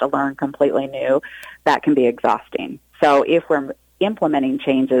we have to learn completely new, that can be exhausting. So if we're implementing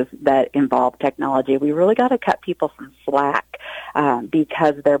changes that involve technology, we really got to cut people some slack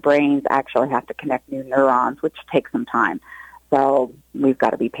because their brains actually have to connect new neurons, which takes some time. So we've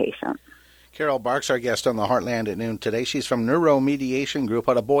got to be patient. Carol Bark's our guest on the Heartland at Noon today. She's from Neuromediation Group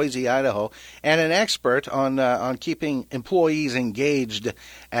out of Boise, Idaho, and an expert on keeping employees engaged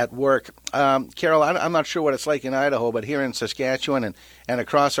at work. Carol, I'm not sure what it's like in Idaho, but here in Saskatchewan and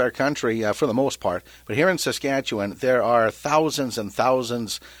across our country, for the most part, but here in Saskatchewan, there are thousands and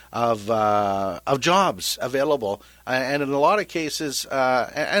thousands of jobs available, and in a lot of cases,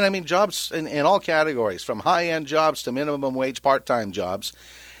 and I mean jobs in all categories, from high-end jobs to minimum wage part-time jobs.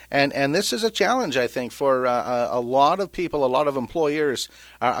 And this is a challenge, I think, for a lot of people, a lot of employers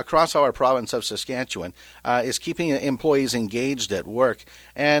across our province of Saskatchewan, is keeping employees engaged at work.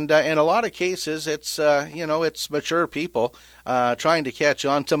 And in a lot of cases, it's mature people trying to catch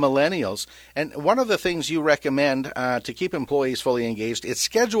on to millennials. And one of the things you recommend to keep employees fully engaged is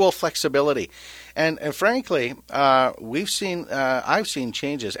schedule flexibility. And frankly, I've seen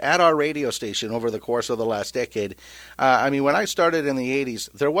changes at our radio station over the course of the last decade. When I started in the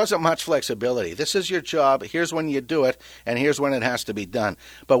 80s, there wasn't much flexibility. This is your job. Here's when you do it, and here's when it has to be done.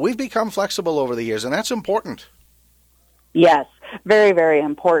 But we've become flexible over the years, and that's important. Yes, very, very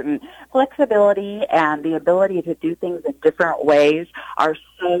important. Flexibility and the ability to do things in different ways are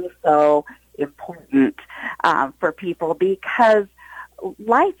so important for people because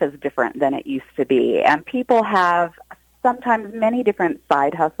life is different than it used to be, and people have sometimes many different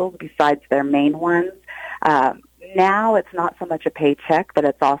side hustles besides their main ones. Now it's not so much a paycheck, but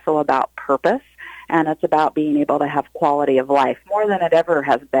it's also about purpose, and it's about being able to have quality of life more than it ever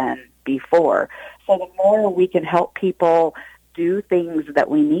has been before. So the more we can help people do things that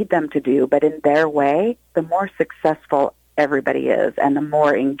we need them to do, but in their way, the more successful everybody is, and the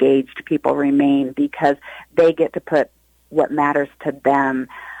more engaged people remain because they get to put what matters to them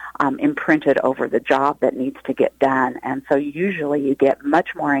imprinted over the job that needs to get done. And so usually you get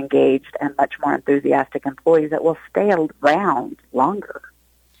much more engaged and much more enthusiastic employees that will stay around longer.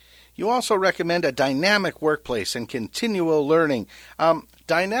 You also recommend a dynamic workplace and continual learning.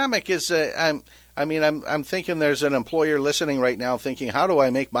 Dynamic is, I'm thinking there's an employer listening right now thinking, how do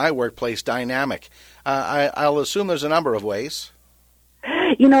I make my workplace dynamic? I'll assume there's a number of ways.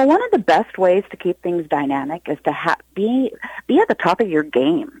 One of the best ways to keep things dynamic is to be at the top of your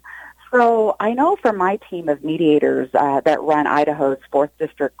game. So I know for my team of mediators that run Idaho's 4th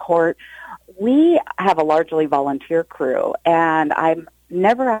District Court, we have a largely volunteer crew, and I'm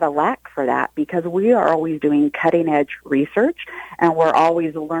never at a lack for that because we are always doing cutting-edge research, and we're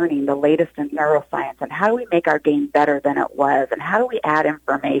always learning the latest in neuroscience and how do we make our game better than it was, and how do we add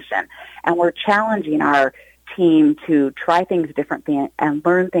information. And we're challenging our team to try things differently and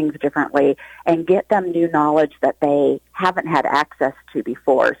learn things differently and get them new knowledge that they haven't had access to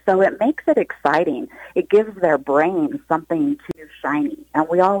before. So it makes it exciting. It gives their brain something new shiny, and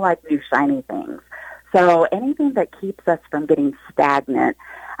we all like new shiny things. So anything that keeps us from getting stagnant,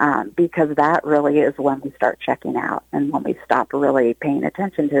 because that really is when we start checking out and when we stop really paying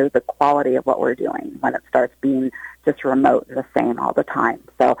attention to the quality of what we're doing, when it starts being just remote, the same all the time.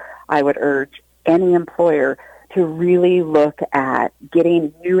 So I would urge any employer to really look at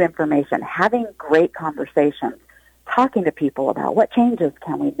getting new information, having great conversations, talking to people about what changes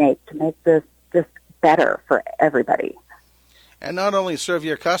can we make to make this just better for everybody. And not only serve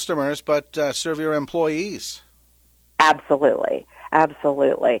your customers, but serve your employees. Absolutely.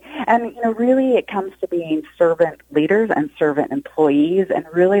 Absolutely. And, really it comes to being servant leaders and servant employees and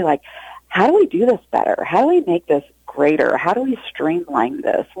really like, how do we do this better? How do we make this greater? How do we streamline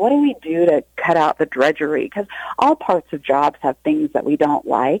this? What do we do to cut out the drudgery? Because all parts of jobs have things that we don't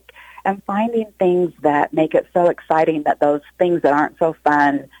like, and finding things that make it so exciting that those things that aren't so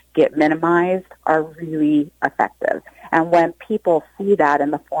fun get minimized are really effective. And when people see that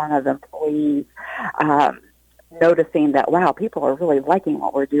in the form of employees noticing that, wow, people are really liking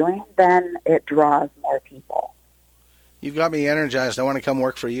what we're doing, then it draws more people. You've got me energized. I want to come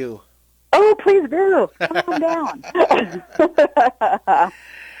work for you. Oh, please do. Come on down.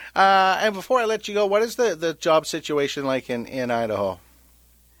 And before I let you go, what is the job situation like in Idaho?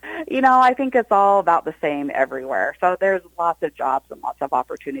 I think it's all about the same everywhere. So there's lots of jobs and lots of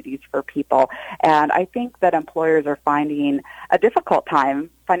opportunities for people. And I think that employers are finding a difficult time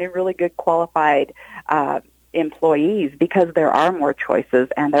finding really good qualified employees because there are more choices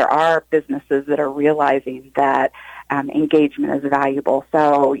and there are businesses that are realizing that engagement is valuable.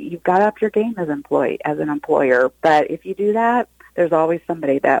 So you've got to up your game as an employer. But if you do that, there's always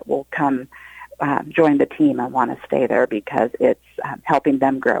somebody that will come join the team and want to stay there because it's helping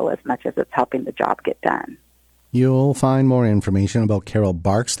them grow as much as it's helping the job get done. You'll find more information about Carol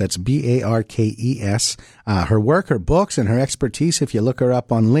Barks, that's Barkes, her work, her books, and her expertise if you look her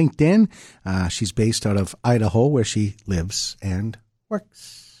up on LinkedIn. She's based out of Idaho, where she lives and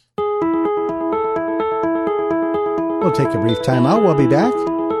works. We'll take a brief time out. We'll be back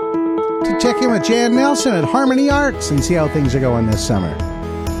to check in with Jan Nelson at Harmony Arts and see how things are going this summer.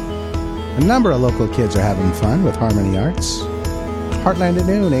 A number of local kids are having fun with Harmony Arts. Heartland at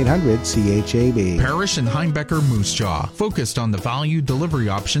Noon, 800-CHAB. Parrish and Heimbecker Moose Jaw, focused on the value, delivery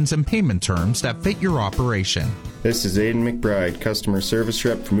options, and payment terms that fit your operation. This is Aidan McBride, customer service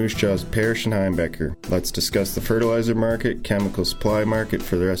rep for Moose Jaw's Parrish and Heimbecker. Let's discuss the fertilizer market, chemical supply market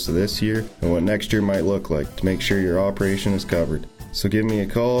for the rest of this year, and what next year might look like to make sure your operation is covered. So give me a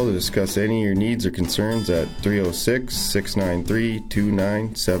call to discuss any of your needs or concerns at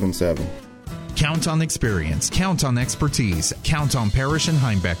 306-693-2977. Count on experience, count on expertise, count on Parrish and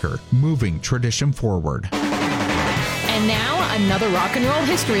Heimbecker, moving tradition forward. And now, another rock and roll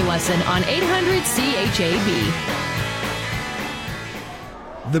history lesson on 800 CHAB.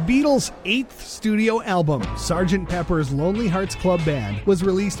 The Beatles' 8th studio album, Sgt. Pepper's Lonely Hearts Club Band, was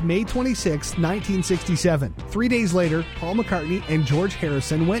released May 26, 1967. 3 days later, Paul McCartney and George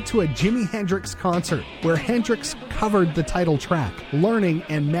Harrison went to a Jimi Hendrix concert, where Hendrix covered the title track, learning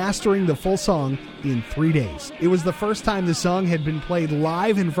and mastering the full song in 3 days. It was the first time the song had been played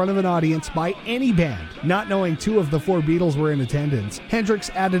live in front of an audience by any band. Not knowing 2 of the 4 Beatles were in attendance, Hendrix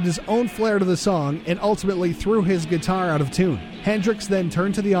added his own flair to the song and ultimately threw his guitar out of tune. Hendrix then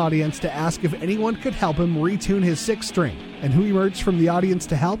turned to the audience to ask if anyone could help him retune his 6th string. And who emerged from the audience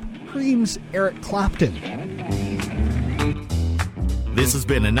to help? Cream's Eric Clapton. This has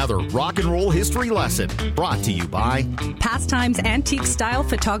been another rock and roll history lesson brought to you by Pastimes Antique Style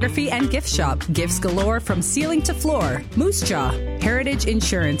Photography and Gift Shop. Gifts galore from ceiling to floor. Moose Jaw. Heritage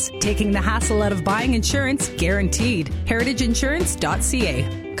Insurance. Taking the hassle out of buying insurance guaranteed.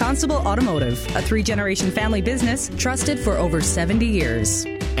 heritageinsurance.ca. Constable Automotive. A 3-generation family business trusted for over 70 years.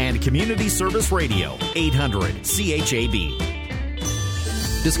 And Community Service Radio, 800 CHAB.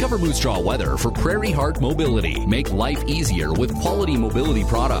 Discover Moose Jaw weather for Prairie Heart Mobility. Make life easier with quality mobility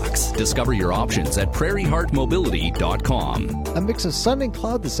products. Discover your options at prairieheartmobility.com. A mix of sun and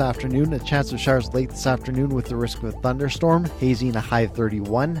cloud this afternoon. A chance of showers late this afternoon with the risk of a thunderstorm. Hazy and a high of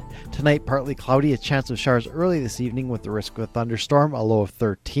 31. Tonight, partly cloudy. A chance of showers early this evening with the risk of a thunderstorm. A low of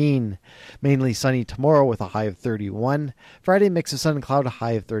 13. Mainly sunny tomorrow with a high of 31. Friday, mix of sun and cloud. A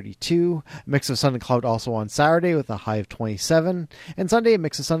high of 32. Mix of sun and cloud also on Saturday with a high of 27. And Sunday, a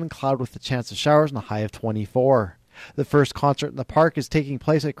mix of sun and cloud with a chance of showers and a high of 24. The first concert in the park is taking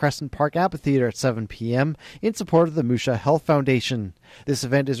place at Crescent Park Amphitheater at 7 p.m. in support of the Moose Jaw Health Foundation. This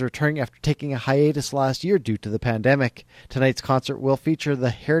event is returning after taking a hiatus last year due to the pandemic. Tonight's concert will feature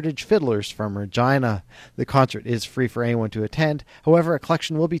the Heritage Fiddlers from Regina. The concert is free for anyone to attend. However, a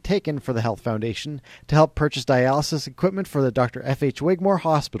collection will be taken for the Health Foundation to help purchase dialysis equipment for the Dr. F.H. Wigmore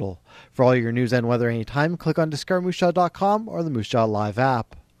Hospital. For all your news and weather anytime, click on discovermoosejaw.com or the Moose Jaw Live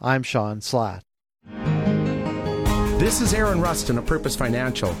app. I'm Sean Slatt. This is Aaron Rustin of Purpose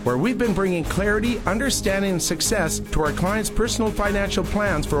Financial, where we've been bringing clarity, understanding, and success to our clients' personal financial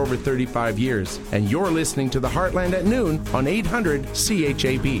plans for over 35 years. And you're listening to the Heartland at Noon on 800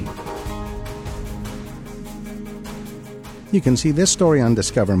 CHAB. You can see this story on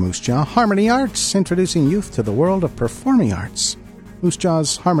Discover Moose Jaw. Harmony Arts, introducing youth to the world of performing arts. Moose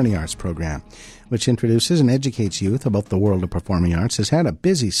Jaw's Harmony Arts program, which introduces and educates youth about the world of performing arts, has had a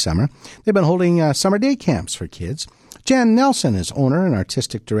busy summer. They've been holding summer day camps for kids. Jan Nelson is owner and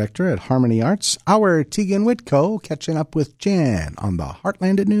artistic director at Harmony Arts. Our Tegan Whitco catching up with Jan on the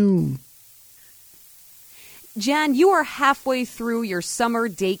Heartland at Noon. Jan, you are halfway through your summer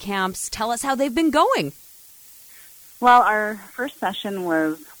day camps. Tell us how they've been going. Well, our first session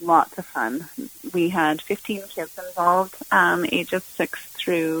was lots of fun. We had 15 kids involved, ages 6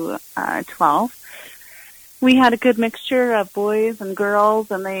 through 12. We had a good mixture of boys and girls,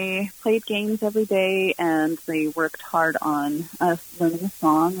 and they played games every day, and they worked hard on learning a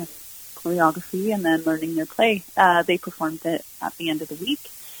song and choreography and then learning their play. They performed it at the end of the week.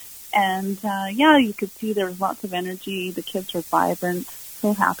 And, you could see there was lots of energy. The kids were vibrant,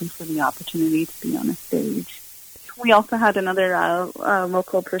 so happy for the opportunity to be on a stage. We also had another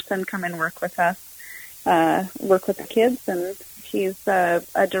local person come and work with us, work with the kids, and he's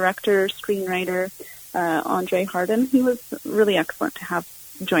a director, screenwriter, Andre Harden. He was really excellent to have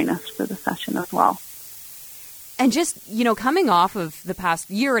join us for the session as well. And just, coming off of the past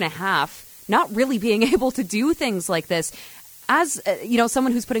year and a half, not really being able to do things like this, as,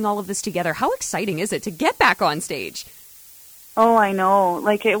 someone who's putting all of this together, how exciting is it to get back on stage? Oh, I know.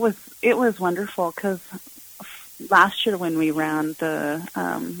 Like, it was wonderful, because last year when we ran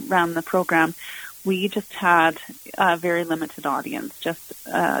the program, we just had a very limited audience, just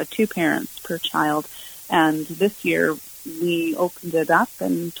 2 parents per child. And this year we opened it up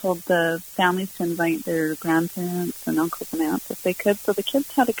and told the families to invite their grandparents and uncles and aunts if they could. So the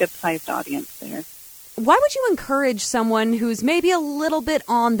kids had a good-sized audience there. Why would you encourage someone who's maybe a little bit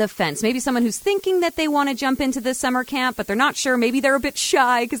on the fence, maybe someone who's thinking that they want to jump into this summer camp, but they're not sure, maybe they're a bit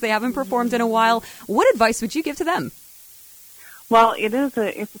shy because they haven't performed in a while? What advice would you give to them? Well,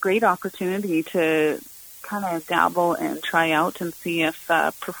 it's a great opportunity to kind of dabble and try out and see if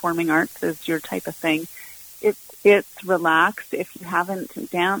performing arts is your type of thing. It's relaxed. If you haven't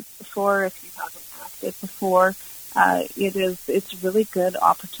danced before, if you haven't acted before, it's a really good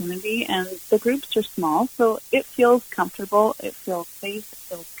opportunity, and the groups are small, so it feels comfortable, it feels safe, it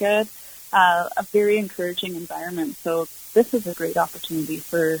feels good, a very encouraging environment. So this is a great opportunity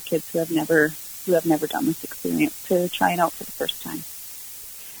for kids who have never done this experience to try it out for the first time.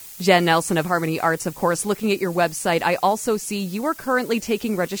 Jen Nelson of Harmony Arts, of course. Looking at your website, I also see you are currently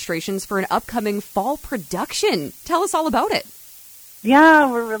taking registrations for an upcoming fall production. Tell us all about it.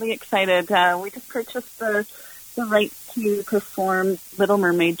 Yeah, we're really excited. We just purchased the right to perform Little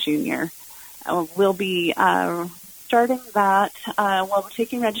Mermaid Junior. We'll be starting that. We're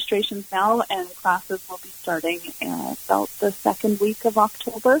taking registrations now, and classes will be starting about the second week of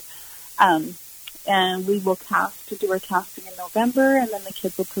October. And we will do our casting in November, and then the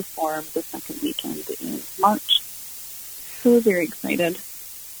kids will perform the second weekend in March. So we're very excited.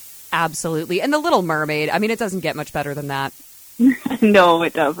 Absolutely. And The Little Mermaid, I mean, it doesn't get much better than that. No,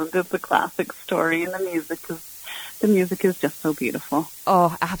 it doesn't. It's a classic story, and the music is just so beautiful.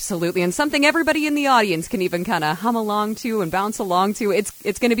 Oh, absolutely. And something everybody in the audience can even kind of hum along to and bounce along to. It's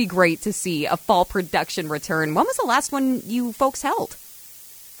going to be great to see a fall production return. When was the last one you folks held?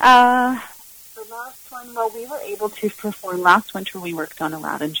 The last one, well, we were able to perform last winter. We worked on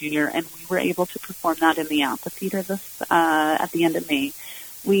Aladdin Jr., and we were able to perform that in the amphitheater at the end of May.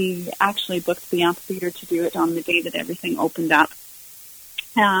 We actually booked the amphitheater to do it on the day that everything opened up,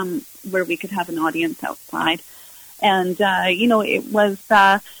 where we could have an audience outside. And it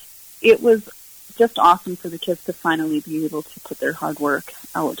was just awesome for the kids to finally be able to put their hard work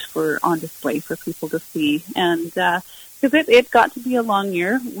out on display for people to see. And because it got to be a long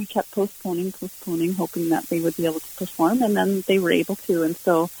year, we kept postponing, hoping that they would be able to perform, and then they were able to. And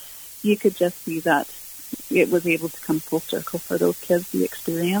so you could just see that it was able to come full circle for those kids, the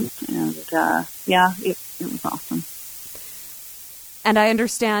experience. And it was awesome. And I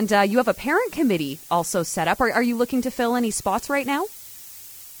understand you have a parent committee also set up. Are you looking to fill any spots right now?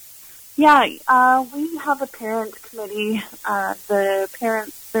 Yeah, we have a parent committee. The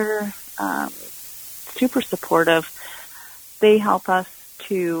parents, they're super supportive. They help us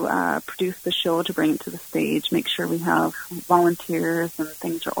to produce the show, to bring it to the stage, make sure we have volunteers and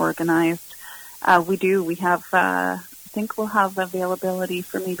things are organized. We have, I think we'll have availability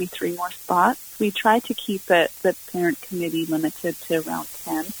for maybe 3 more spots. We try to keep the parent committee limited to around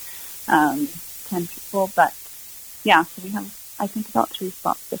 10 people, but so we have, I think, about 3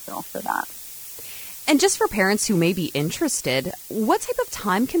 spots to fill for that. And just for parents who may be interested, what type of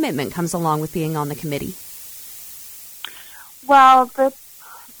time commitment comes along with being on the committee? Well,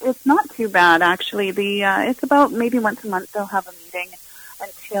 it's not too bad, actually. It's about maybe once a month they'll have a meeting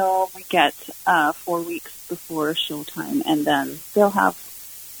until we get 4 weeks before showtime, and then they'll have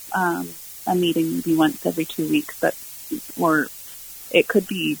a meeting maybe once every 2 weeks, or it could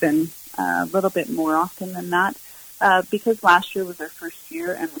be even a little bit more often than that. Because last year was our first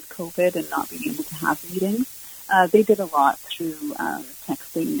year, and with COVID and not being able to have meetings, they did a lot through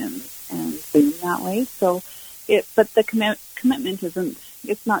texting and Zoom that way. So, but the commitment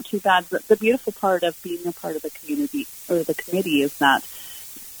it's not too bad. But the beautiful part of being a part of the community or the committee is that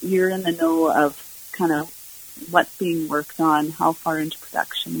you're in the know of kind of what's being worked on, how far into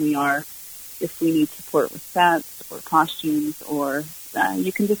production we are, if we need support with sets or costumes, or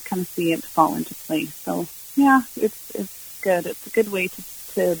you can just kind of see it fall into place. So, yeah, it's good. It's a good way to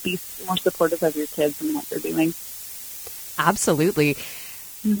be more supportive of your kids and what they're doing. Absolutely.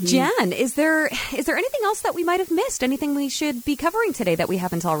 Mm-hmm. Jan, is there anything else that we might have missed? Anything we should be covering today that we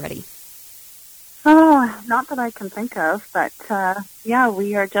haven't already? Oh, not that I can think of, but we are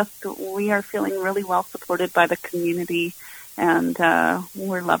feeling really well supported by the community, and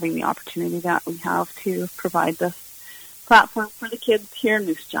we're loving the opportunity that we have to provide this platform for the kids here in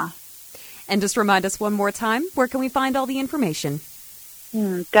Moose Jaw. And just remind us one more time, where can we find all the information?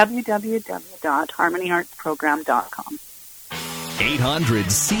 www.harmonyartsprogram.com. 800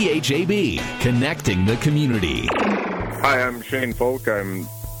 CHAB, connecting the community. Hi, I'm Shane Folk. I'm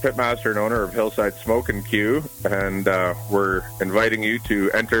pitmaster and owner of Hillside Smoke and Q, and we're inviting you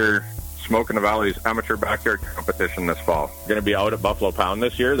to enter Smoke in the Valley's amateur backyard competition this fall. We're going to be out at Buffalo Pound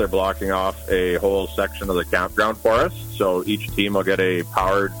this year. They're blocking off a whole section of the campground for us, so each team will get a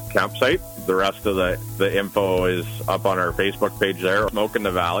powered campsite. The rest of the info is up on our Facebook page there, Smoke in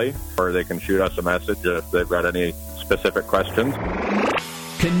the Valley, or they can shoot us a message if they've got any specific questions.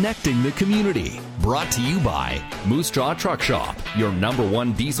 Connecting the community. Brought to you by Moose Jaw Truck Shop, your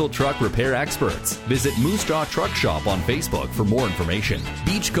 #1 diesel truck repair experts. Visit Moose Jaw Truck Shop on Facebook for more information.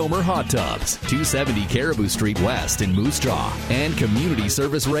 Beachcomber Hot Tubs, 270 Caribou Street West in Moose Jaw. And Community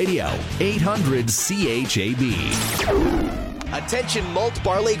Service Radio, 800 CHAB. Attention malt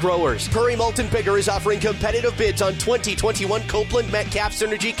barley growers. Prairie Malt and Bigger is offering competitive bids on 2021 Copeland, Metcalf,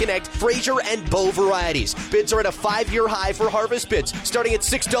 Synergy Connect, Fraser, and Bow varieties. Bids are at a 5-year high for harvest bids, starting at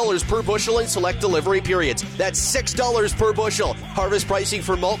 $6 per bushel in select delivery periods. That's $6 per bushel. Harvest pricing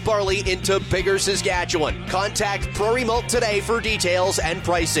for malt barley into Bigger, Saskatchewan. Contact Prairie Malt today for details and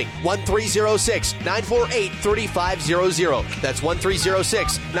pricing. 1306-948-3500. That's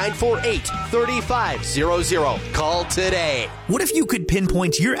 1306-948-3500. Call today. What if you could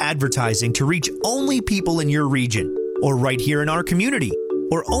pinpoint your advertising to reach only people in your region, or right here in our community,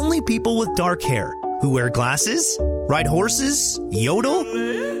 or only people with dark hair who wear glasses, ride horses, yodel?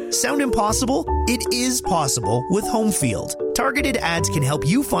 Sound impossible? It is possible with Homefield. Targeted ads can help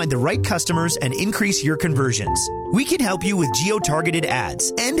you find the right customers and increase your conversions. We can help you with geo-targeted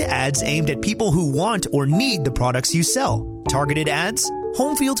ads and ads aimed at people who want or need the products you sell. Targeted ads?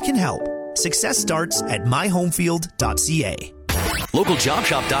 Homefield can help. Success starts at myhomefield.ca.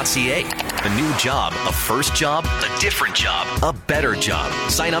 LocalJobShop.ca. A new job, a first job, a different job, a better job.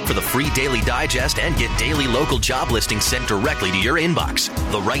 Sign up for the free Daily Digest and get daily local job listings sent directly to your inbox.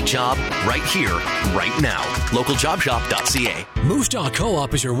 The right job, right here, right now. LocalJobShop.ca. Moose Jaw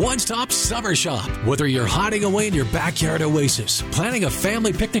Co-op is your one-stop summer shop. Whether you're hiding away in your backyard oasis, planning a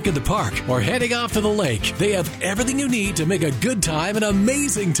family picnic in the park, or heading off to the lake, they have everything you need to make a good time an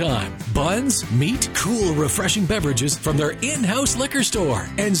amazing time. Buns, meat, cool, refreshing beverages from their in-house liquor store,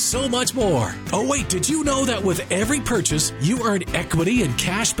 and so much more. Oh wait, did you know that with every purchase, you earn equity and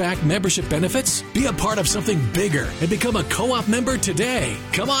cashback membership benefits? Be a part of something bigger and become a co-op member today.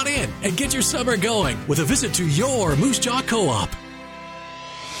 Come on in and get your summer going with a visit to your Moose Jaw Co-op.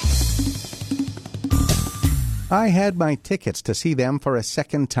 I had my tickets to see them for a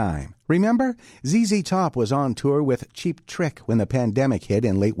second time. Remember? ZZ Top was on tour with Cheap Trick when the pandemic hit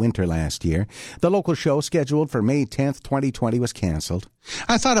in late winter last year. The local show scheduled for May 10th, 2020 was canceled.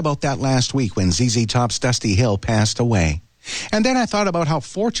 I thought about that last week when ZZ Top's Dusty Hill passed away. And then I thought about how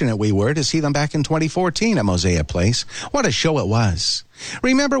fortunate we were to see them back in 2014 at Mosaic Place. What a show it was.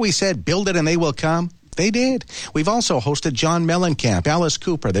 Remember we said, build it and they will come? They did. We've also hosted John Mellencamp, Alice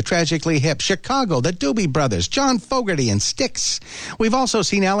Cooper, the Tragically Hip, Chicago, the Doobie Brothers, John Fogerty, and Styx. We've also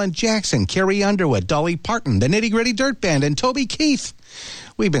seen Alan Jackson, Carrie Underwood, Dolly Parton, the Nitty Gritty Dirt Band, and Toby Keith.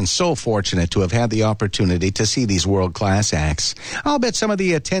 We've been so fortunate to have had the opportunity to see these world-class acts. I'll bet some of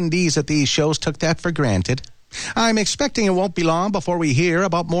the attendees at these shows took that for granted. I'm expecting it won't be long before we hear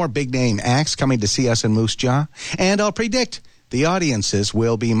about more big-name acts coming to see us in Moose Jaw, and I'll predict the audiences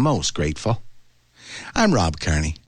will be most grateful. I'm Rob Kearney.